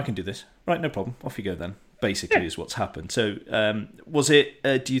 I can do this. Right, no problem. Off you go then, basically, is what's happened. So was it,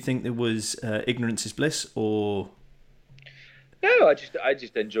 do you think there was ignorance is bliss, or... No, I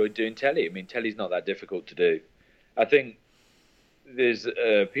just enjoyed doing telly. I mean, telly's not that difficult to do. I think there's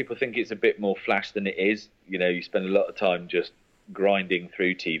people think it's a bit more flash than it is. You know, you spend a lot of time just grinding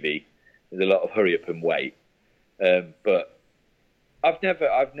through TV. There's a lot of hurry up and wait. But I've never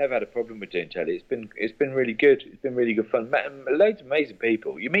had a problem with doing telly. It's been really good. It's been really good fun. Met loads of amazing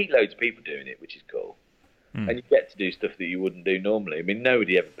people. You meet loads of people doing it, which is cool. And you get to do stuff that you wouldn't do normally. I mean,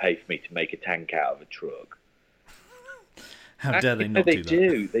 nobody ever paid for me to make a tank out of a truck. How dare they not do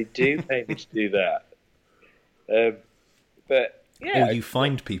that? They do pay me to do that. But yeah, or you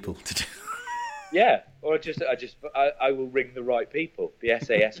find people to do. Yeah, or I will ring the right people. The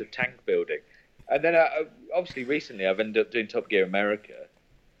SAS of tank building. And then, obviously, recently I've ended up doing Top Gear America,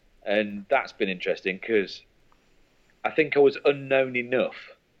 and that's been interesting because I think I was unknown enough,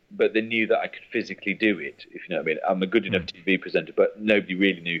 but they knew that I could physically do it, if you know what I mean. I'm a good enough TV presenter, but nobody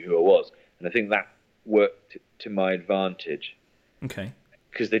really knew who I was. And I think that worked to my advantage. Okay.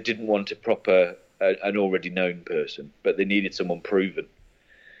 Because they didn't want an already known person, but they needed someone proven.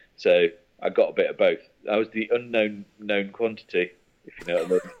 So I got a bit of both. I was the unknown known quantity, if you know what I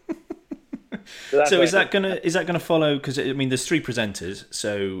mean. So is that gonna follow? Because I mean, there's 3 presenters,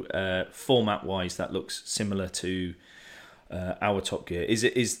 so format wise, that looks similar to our Top Gear.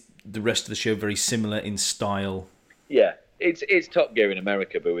 Is the rest of the show very similar in style? Yeah, it's Top Gear in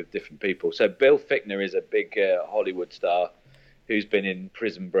America, but with different people. So Bill Fichtner is a big Hollywood star who's been in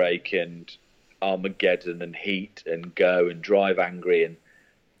Prison Break and Armageddon and Heat and Go and Drive Angry and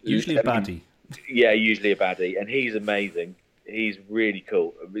usually a baddie. Yeah, usually a baddie, and he's amazing. He's really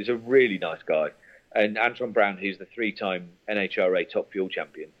cool. He's a really nice guy. And Antron Brown, who's the 3-time NHRA Top Fuel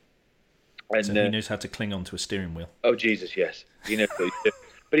champion. And, so he knows how to cling on to a steering wheel. Oh, Jesus, yes. He knows what he's doing.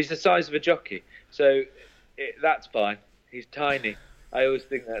 But he's the size of a jockey. So that's fine. He's tiny. I always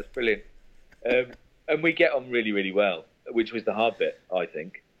think that's brilliant. And we get on really, really well, which was the hard bit, I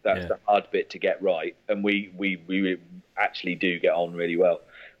think. That's the hard bit to get right. And we actually do get on really well.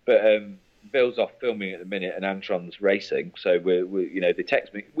 But Bill's off filming at the minute, and Antron's racing. So we you know, they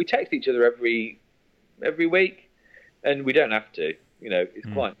text me. We text each other every week, and we don't have to. You know,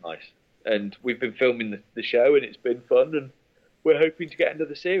 it's quite nice. And we've been filming the show, and it's been fun. And we're hoping to get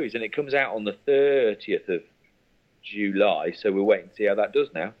another series, and it comes out on the 30th of July. So we're waiting to see how that does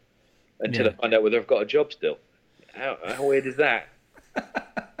now, until I find out whether I've got a job still. How weird is that?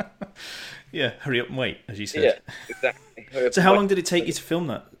 Yeah, hurry up and wait, as you said. Yeah, exactly. So how long did it take you to film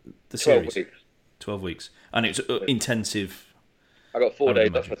the series? 12 weeks. 12 weeks. And it's intensive. I got 4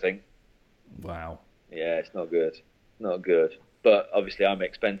 days off, I think. Wow. Yeah, it's not good. Not good. But obviously I'm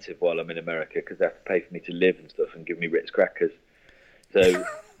expensive while I'm in America because they have to pay for me to live and stuff and give me Ritz crackers. So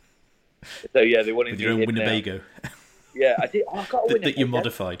yeah, they wanted with your own Winnebago. Yeah, I did. I got a Winnebago. That you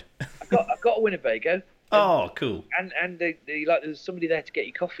modified. I got a Winnebago. Oh, cool. And they like, there's somebody there to get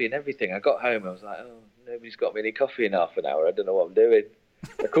you coffee and everything. I got home, I was like, oh, nobody's got me any coffee in half an hour. I don't know what I'm doing.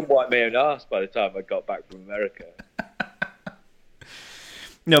 I couldn't wipe my own arse by the time I got back from America.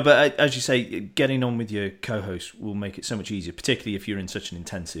 No, but as you say, getting on with your co-host will make it so much easier, particularly if you're in such an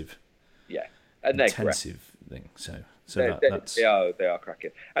intensive thing. So that's... They are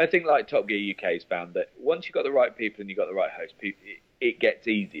cracking. And I think like Top Gear UK has found that once you've got the right people and you've got the right host, it gets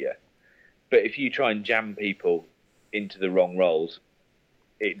easier. But if you try and jam people into the wrong roles,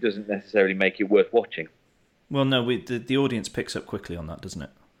 it doesn't necessarily make it worth watching. Well, no, the audience picks up quickly on that, doesn't it?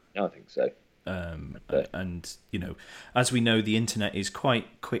 I think so. And you know, as we know, the internet is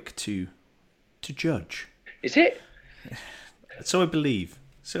quite quick to to judge. Is it? So I believe.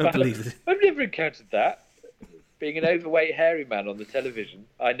 I've never encountered that. Being an overweight, hairy man on the television,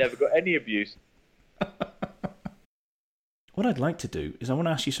 I never got any abuse. What I'd like to do is I want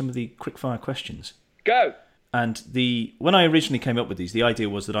to ask you some of the quickfire questions. Go! And when I originally came up with these, the idea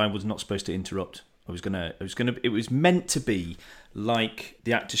was that I was not supposed to interrupt. It was meant to be like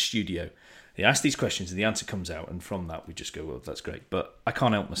the Actors Studio. They ask these questions and the answer comes out, and from that we just go, well, that's great. But I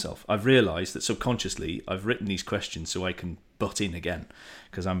can't help myself. I've realised that subconsciously I've written these questions so I can butt in again,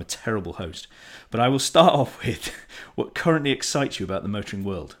 because I'm a terrible host. But I will start off with what currently excites you about the motoring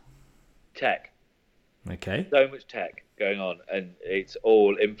world. Tech. Okay. So much tech going on, and it's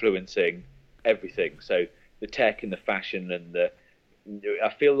all influencing everything. So the tech and the fashion and I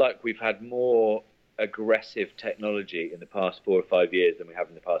feel like we've had more aggressive technology in the past 4 or 5 years than we have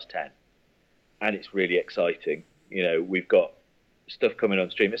in the past 10. And it's really exciting. You know, we've got stuff coming on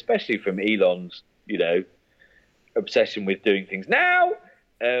stream, especially from Elon's, obsession with doing things now.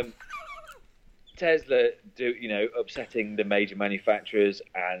 Tesla upsetting the major manufacturers,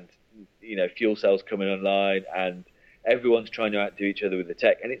 and, fuel cells coming online, and everyone's trying to outdo each other with the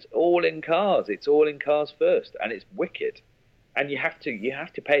tech. And it's all in cars. It's all in cars first. And it's wicked. And you have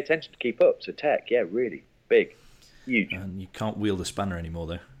to pay attention to keep up. So tech, yeah, really big, huge. And you can't wield the spanner anymore,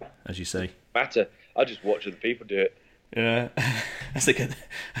 though, as you say. Matter. I just watch other people do it. Yeah, as they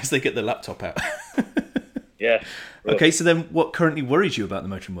get the laptop out. Yeah. Right. Okay, so then what currently worries you about the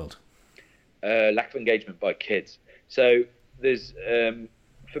motoring world? Lack of engagement by kids. So there's,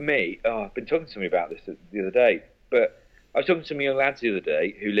 for me, I've been talking to somebody about this the other day, but I was talking to some young lads the other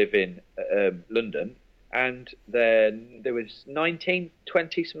day who live in London, and there was 19,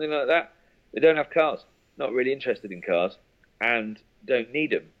 20, something like that. They don't have cars, not really interested in cars, and don't need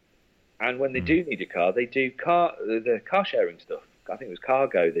them. And when they do need a car, they do the car sharing stuff. I think it was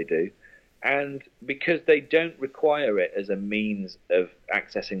Cargo they do. And because they don't require it as a means of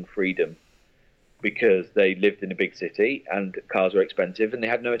accessing freedom, because they lived in a big city and cars were expensive and they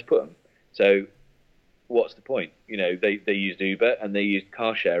had nowhere to put them. So what's the point? They used Uber and they used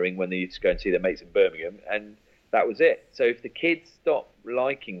car sharing when they used to go and see their mates in Birmingham, and that was it. So if the kids stop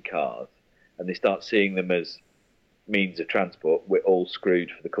liking cars and they start seeing them as means of transport, we're all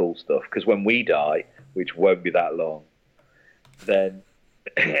screwed for the cool stuff. Because when we die, which won't be that long, then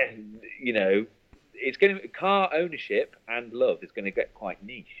it's going to car ownership and love is going to get quite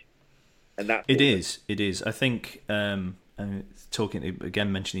niche, and that's it is. I think talking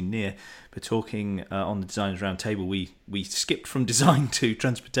again, mentioning Near, but talking on the Designers Roundtable, we skipped from design to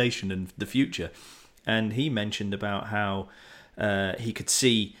transportation and the future, and he mentioned about how he could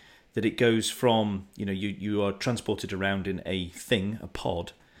see that it goes from, you are transported around in a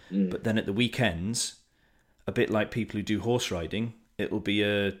pod, but then at the weekends, a bit like people who do horse riding, it will be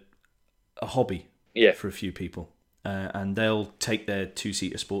a hobby for a few people. And they'll take their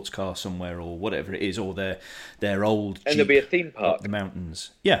 2-seater sports car somewhere or whatever it is, or their old Jeep, and there'll be a theme park up the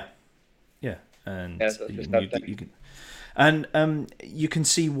mountains. Yeah. And you can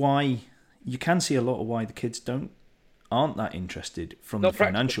see why. You can see a lot of why the kids aren't that interested from the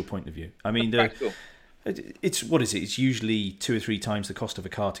financial point of view. I mean, it's what is it? It's usually 2 or 3 times the cost of a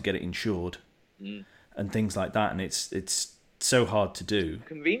car to get it insured, and things like that. And it's so hard to do.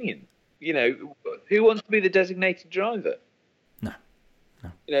 Convenient. Who wants to be the designated driver? No.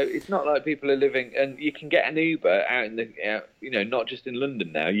 It's not like people are living, and you can get an Uber out in the, not just in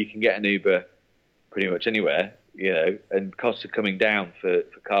London now. You can get an Uber pretty much anywhere, and costs are coming down for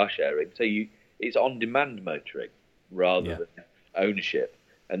car sharing. So it's on-demand motoring rather than ownership.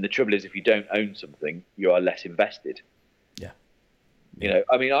 And the trouble is, if you don't own something, you are less invested.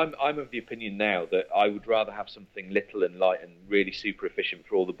 I'm of the opinion now that I would rather have something little and light and really super efficient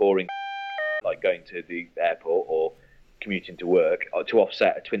for all the boring, like going to the airport or commuting to work, to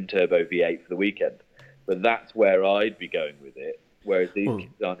offset a twin-turbo V8 for the weekend. But that's where I'd be going with it, whereas these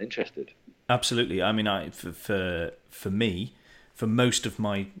kids aren't interested. Absolutely. I mean, for me, for most of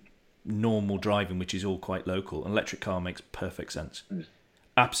my normal driving, which is all quite local, an electric car makes perfect sense.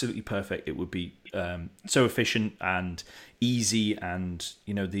 Absolutely perfect. It would be so efficient and easy, and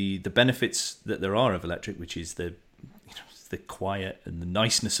the benefits that there are of electric, which is the quiet and the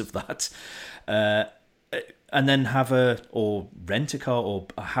niceness of that, and then rent a car or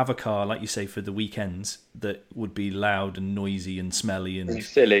have a car, like you say, for the weekends that would be loud and noisy and smelly and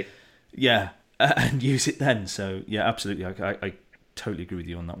silly. Yeah, and use it then. So yeah, absolutely. I totally agree with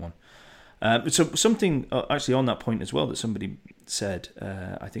you on that one. So something actually on that point as well that somebody said,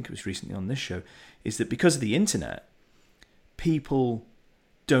 I think it was recently on this show, is that because of the internet, people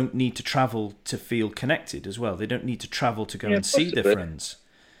don't need to travel to feel connected as well. They don't need to travel to go and see their friends.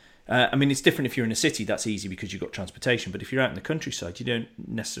 I mean, it's different if you're in a city. That's easy because you've got transportation. But if you're out in the countryside, you don't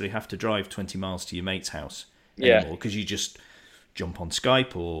necessarily have to drive 20 miles to your mate's house anymore because you just jump on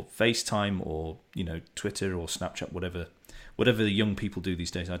Skype or FaceTime or Twitter or Snapchat, whatever the young people do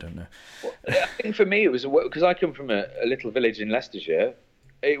these days. I don't know. Well, I think for me it was because I come from a little village in Leicestershire.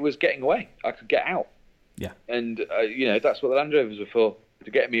 It was getting away. I could get out. Yeah. And that's what the Land Rovers were for,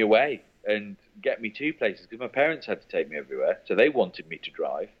 to get me away and get me to places, because my parents had to take me everywhere, so they wanted me to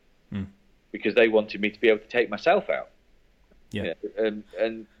drive because they wanted me to be able to take myself out. Yeah. And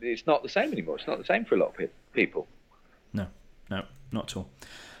it's not the same anymore. It's not the same for a lot of people. No, not at all.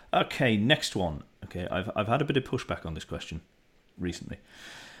 Okay, next one. Okay, I've had a bit of pushback on this question recently,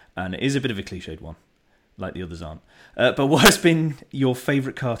 and it is a bit of a cliched one, like the others aren't. But what has been your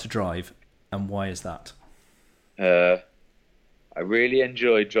favourite car to drive, and why is that? I really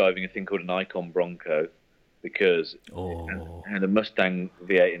enjoyed driving a thing called an Icon Bronco because it had a Mustang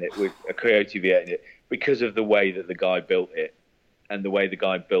V8 in it with a Coyote V8 in it, because of the way that the guy built it and the way the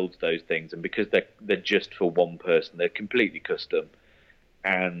guy builds those things, and because they're just for one person, they're completely custom,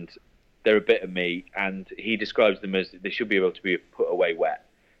 and they're a bit of me, and he describes them as they should be able to be put away wet.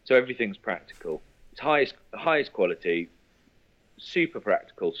 So everything's practical. It's highest quality, super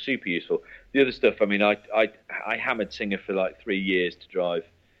practical, super useful. The other stuff, I mean, I hammered Singer for like 3 years to drive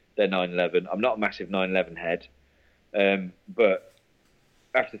their 911. I'm not a massive 911 head, but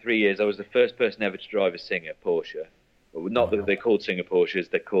after 3 years, I was the first person ever to drive a Singer Porsche. But not that they're called Singer Porsches,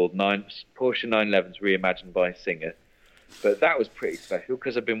 they're called Porsche 911s reimagined by Singer. But that was pretty special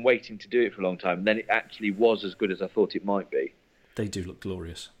because I've been waiting to do it for a long time. And then it actually was as good as I thought it might be. They do look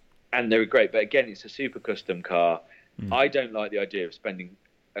glorious. And they were great. But again, it's a super custom car. I don't like the idea of spending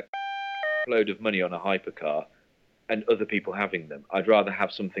a load of money on a hypercar and other people having them. I'd rather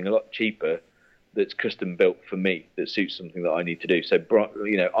have something a lot cheaper that's custom built for me, that suits something that I need to do. So,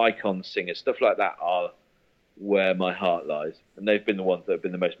 Icon, Singer, stuff like that are where my heart lies. And they've been the ones that have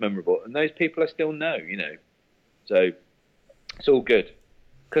been the most memorable. And those people I still know, So it's all good.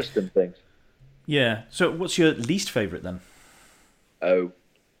 Custom things. Yeah. So what's your least favourite then? Oh,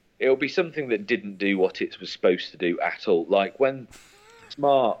 it'll be something that didn't do what it was supposed to do at all. Like when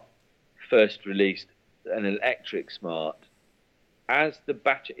Smart first released an electric Smart, as the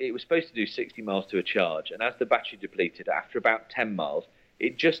battery, it was supposed to do 60 miles to a charge, and as the battery depleted after about 10 miles,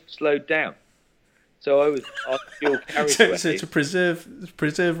 it just slowed down. So I was on dual carriageway. So to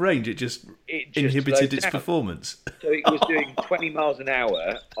preserve range, it just inhibited its performance. So it was doing 20 miles an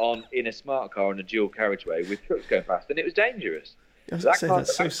hour in a smart car on a dual carriageway with trucks going past, and it was dangerous. That's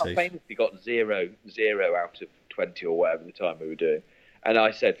so safe. Famously got zero out of 20 or whatever the time we were doing. And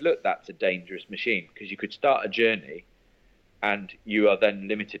I said, look, that's a dangerous machine, because you could start a journey and you are then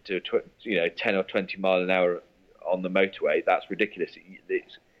limited to 10 or 20 mile an hour on the motorway. That's ridiculous.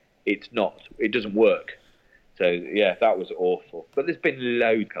 It's not. It doesn't work. So, yeah, that was awful. But there's been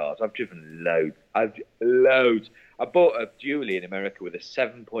loads of cars. I've driven loads. I bought a dually in America with a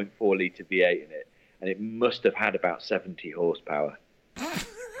 7.4 litre V8 in it, and it must have had about 70 horsepower.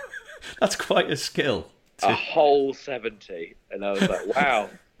 That's quite a skill. A whole 70. And I was like, wow,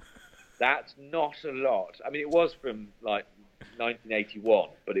 that's not a lot. I mean, it was from like 1981,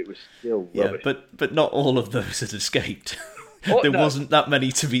 but it was still rubbish. Yeah, but not all of those had escaped. There wasn't that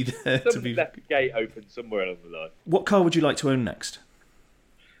many to be there. Somebody left the gate open somewhere along the line. What car would you like to own next?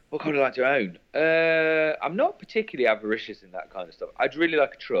 What car would I like to own? I'm not particularly avaricious in that kind of stuff. I'd really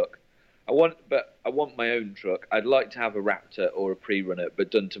like a truck. I want my own truck. I'd like to have a Raptor or a Pre-Runner, but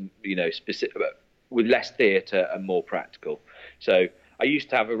done to specific, with less theatre and more practical. So I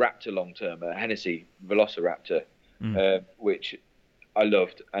used to have a Raptor long term, a Hennessy Velociraptor, which I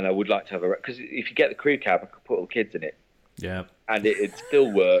loved, and I would like to have because if you get the crew cab, I could put all the kids in it. Yeah, and it'd still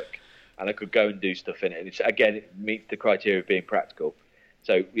work, and I could go and do stuff in it. And it meets the criteria of being practical.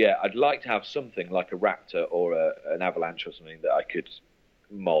 So yeah, I'd like to have something like a Raptor or an Avalanche or something that I could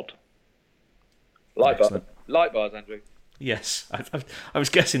mod. Light bars, Andrew. Yes, I was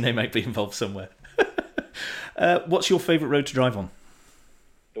guessing they might be involved somewhere. What's your favourite road to drive on?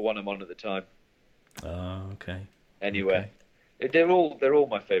 The one I'm on at the time. Oh, okay. Anywhere. Okay. They're all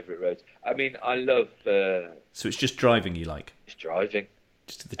my favourite roads. I mean, I love... So it's just driving you like? It's driving.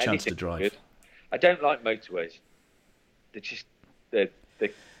 Just the chance to drive. Good. I don't like motorways. They're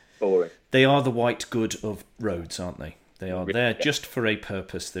boring. They are the white good of roads, aren't they? They are there just for a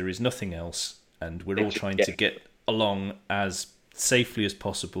purpose. There is nothing else. And we're all trying to get along as safely as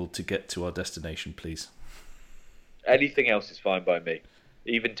possible to get to our destination, please. Anything else is fine by me.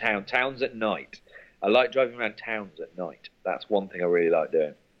 Even towns at night. I like driving around towns at night. That's one thing I really like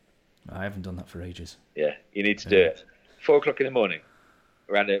doing. I haven't done that for ages. Yeah, you need to do it. 4 o'clock in the morning.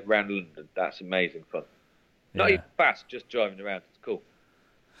 around London. That's amazing fun. Not Yeah. even fast, just driving around. It's cool.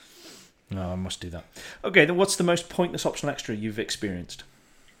 No, I must do that. Okay, then what's the most pointless optional extra you've experienced?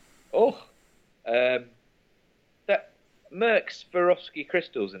 Oh, that Merc Swarovski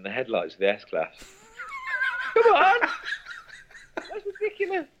crystals in the headlights of the S-Class. Come on! That's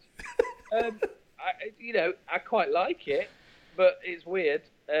ridiculous. I quite like it, but it's weird.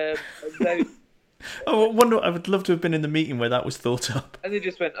 I wonder. I would love to have been in the meeting where that was thought up. And they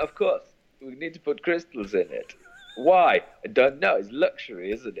just went, of course, we need to put crystals in it. Why? I don't know. It's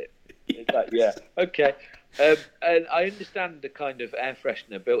luxury, isn't it? It's like, yeah, okay. And I understand the kind of air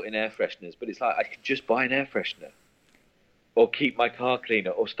freshener, built-in air fresheners, but it's like I could just buy an air freshener, or keep my car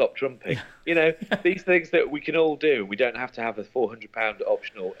cleaner, or stop trumping. You know, these things that we can all do. We don't have to have a £400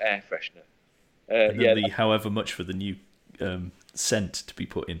 optional air freshener. And then however much for the new scent to be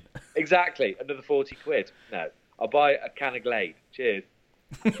put in. Exactly, another 40 quid. No, I'll buy a can of Glade. Cheers.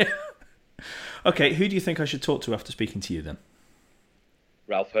 Okay, who do you think I should talk to after speaking to you then?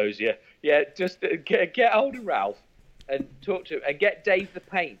 Ralph Hosier. Yeah, just get hold of Ralph and talk to him, and get Dave the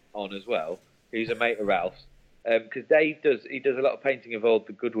Paint on as well, who's a mate of Ralph's, because Dave does a lot of painting of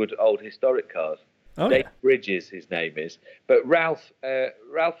the Goodwood old historic cars. Oh, Dave yeah. Bridges, his name is, but Ralph and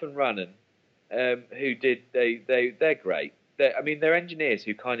Rannan, who did they're great. They're engineers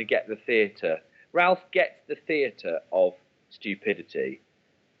who kind of get the theatre. Ralph gets the theatre of stupidity,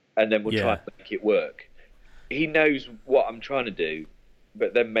 and then we'll try and make it work. He knows what I'm trying to do,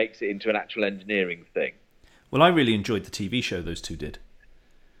 but then makes it into an actual engineering thing. Well, I really enjoyed the TV show those two did.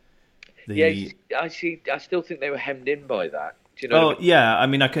 I still think they were hemmed in by that. Do you know? Oh, yeah. I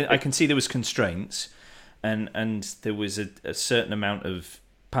mean, I can see there was constraints, and there was a certain amount of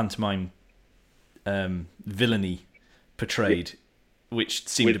pantomime villainy portrayed, which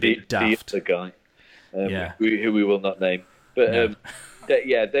seemed a bit daft. The guy, who we will not name, but no.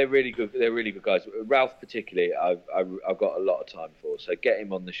 they're really good. They're really good guys. Ralph particularly, I've got a lot of time for. So get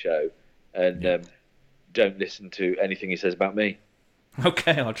him on the show, and don't listen to anything he says about me.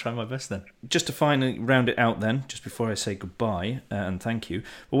 Okay, I'll try my best then. Just to finally round it out then, just before I say goodbye and thank you,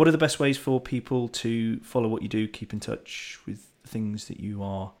 well, what are the best ways for people to follow what you do, keep in touch with things that you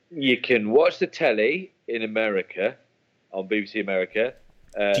are? You can watch the telly in America, on BBC America.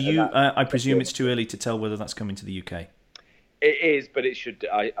 Do you? I presume it's too early to tell whether that's coming to the UK. It is, but it should.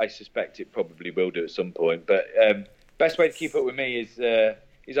 I suspect it probably will do at some point. But best way to keep up with me is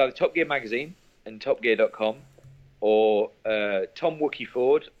either Top Gear Magazine and TopGear.com, or Tom Wookie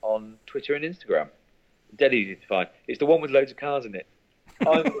Ford on Twitter and Instagram. Dead easy to find. It's the one with loads of cars in it.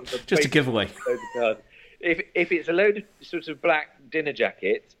 Just a giveaway. Loads of cars. If it's a load of sort of black dinner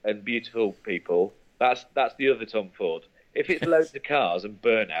jackets and beautiful people, that's the other Tom Ford. If it's loads of cars and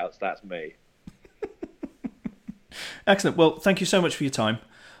burnouts, that's me. Excellent. Well, thank you so much for your time.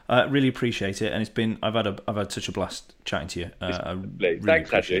 Really appreciate it, and I've had such a blast chatting to you. I really Thanks,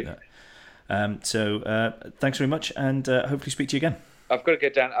 appreciate Andrew. that. So thanks very much, and hopefully speak to you again. I've got to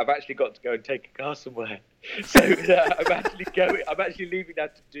get down. I've actually got to go and take a car somewhere. So I'm actually leaving now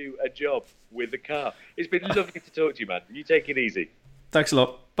to do a job with the car. It's been lovely to talk to you, man. You take it easy. Thanks a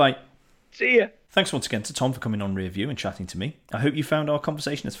lot. Bye. See ya. Thanks once again to Tom for coming on Rear View and chatting to me. I hope you found our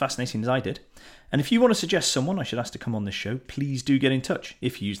conversation as fascinating as I did. And if you want to suggest someone I should ask to come on this show, please do get in touch.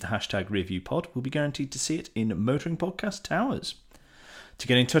 If you use the hashtag RearViewPod, we'll be guaranteed to see it in Motoring Podcast Towers. To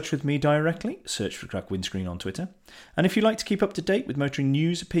get in touch with me directly, search for Crack Windscreen on Twitter. And if you'd like to keep up to date with motoring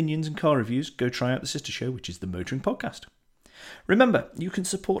news, opinions and car reviews, go try out the sister show, which is the Motoring Podcast. Remember, you can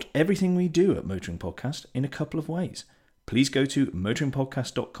support everything we do at Motoring Podcast in a couple of ways. Please go to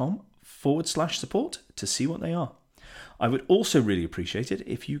motoringpodcast.com/support to see what they are. I would also really appreciate it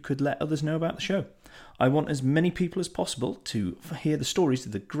if you could let others know about the show. I want as many people as possible to hear the stories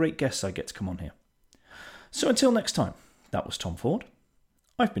of the great guests I get to come on here. So until next time, that was Tom Ford.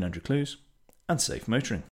 I've been Andrew Clues, and safe motoring.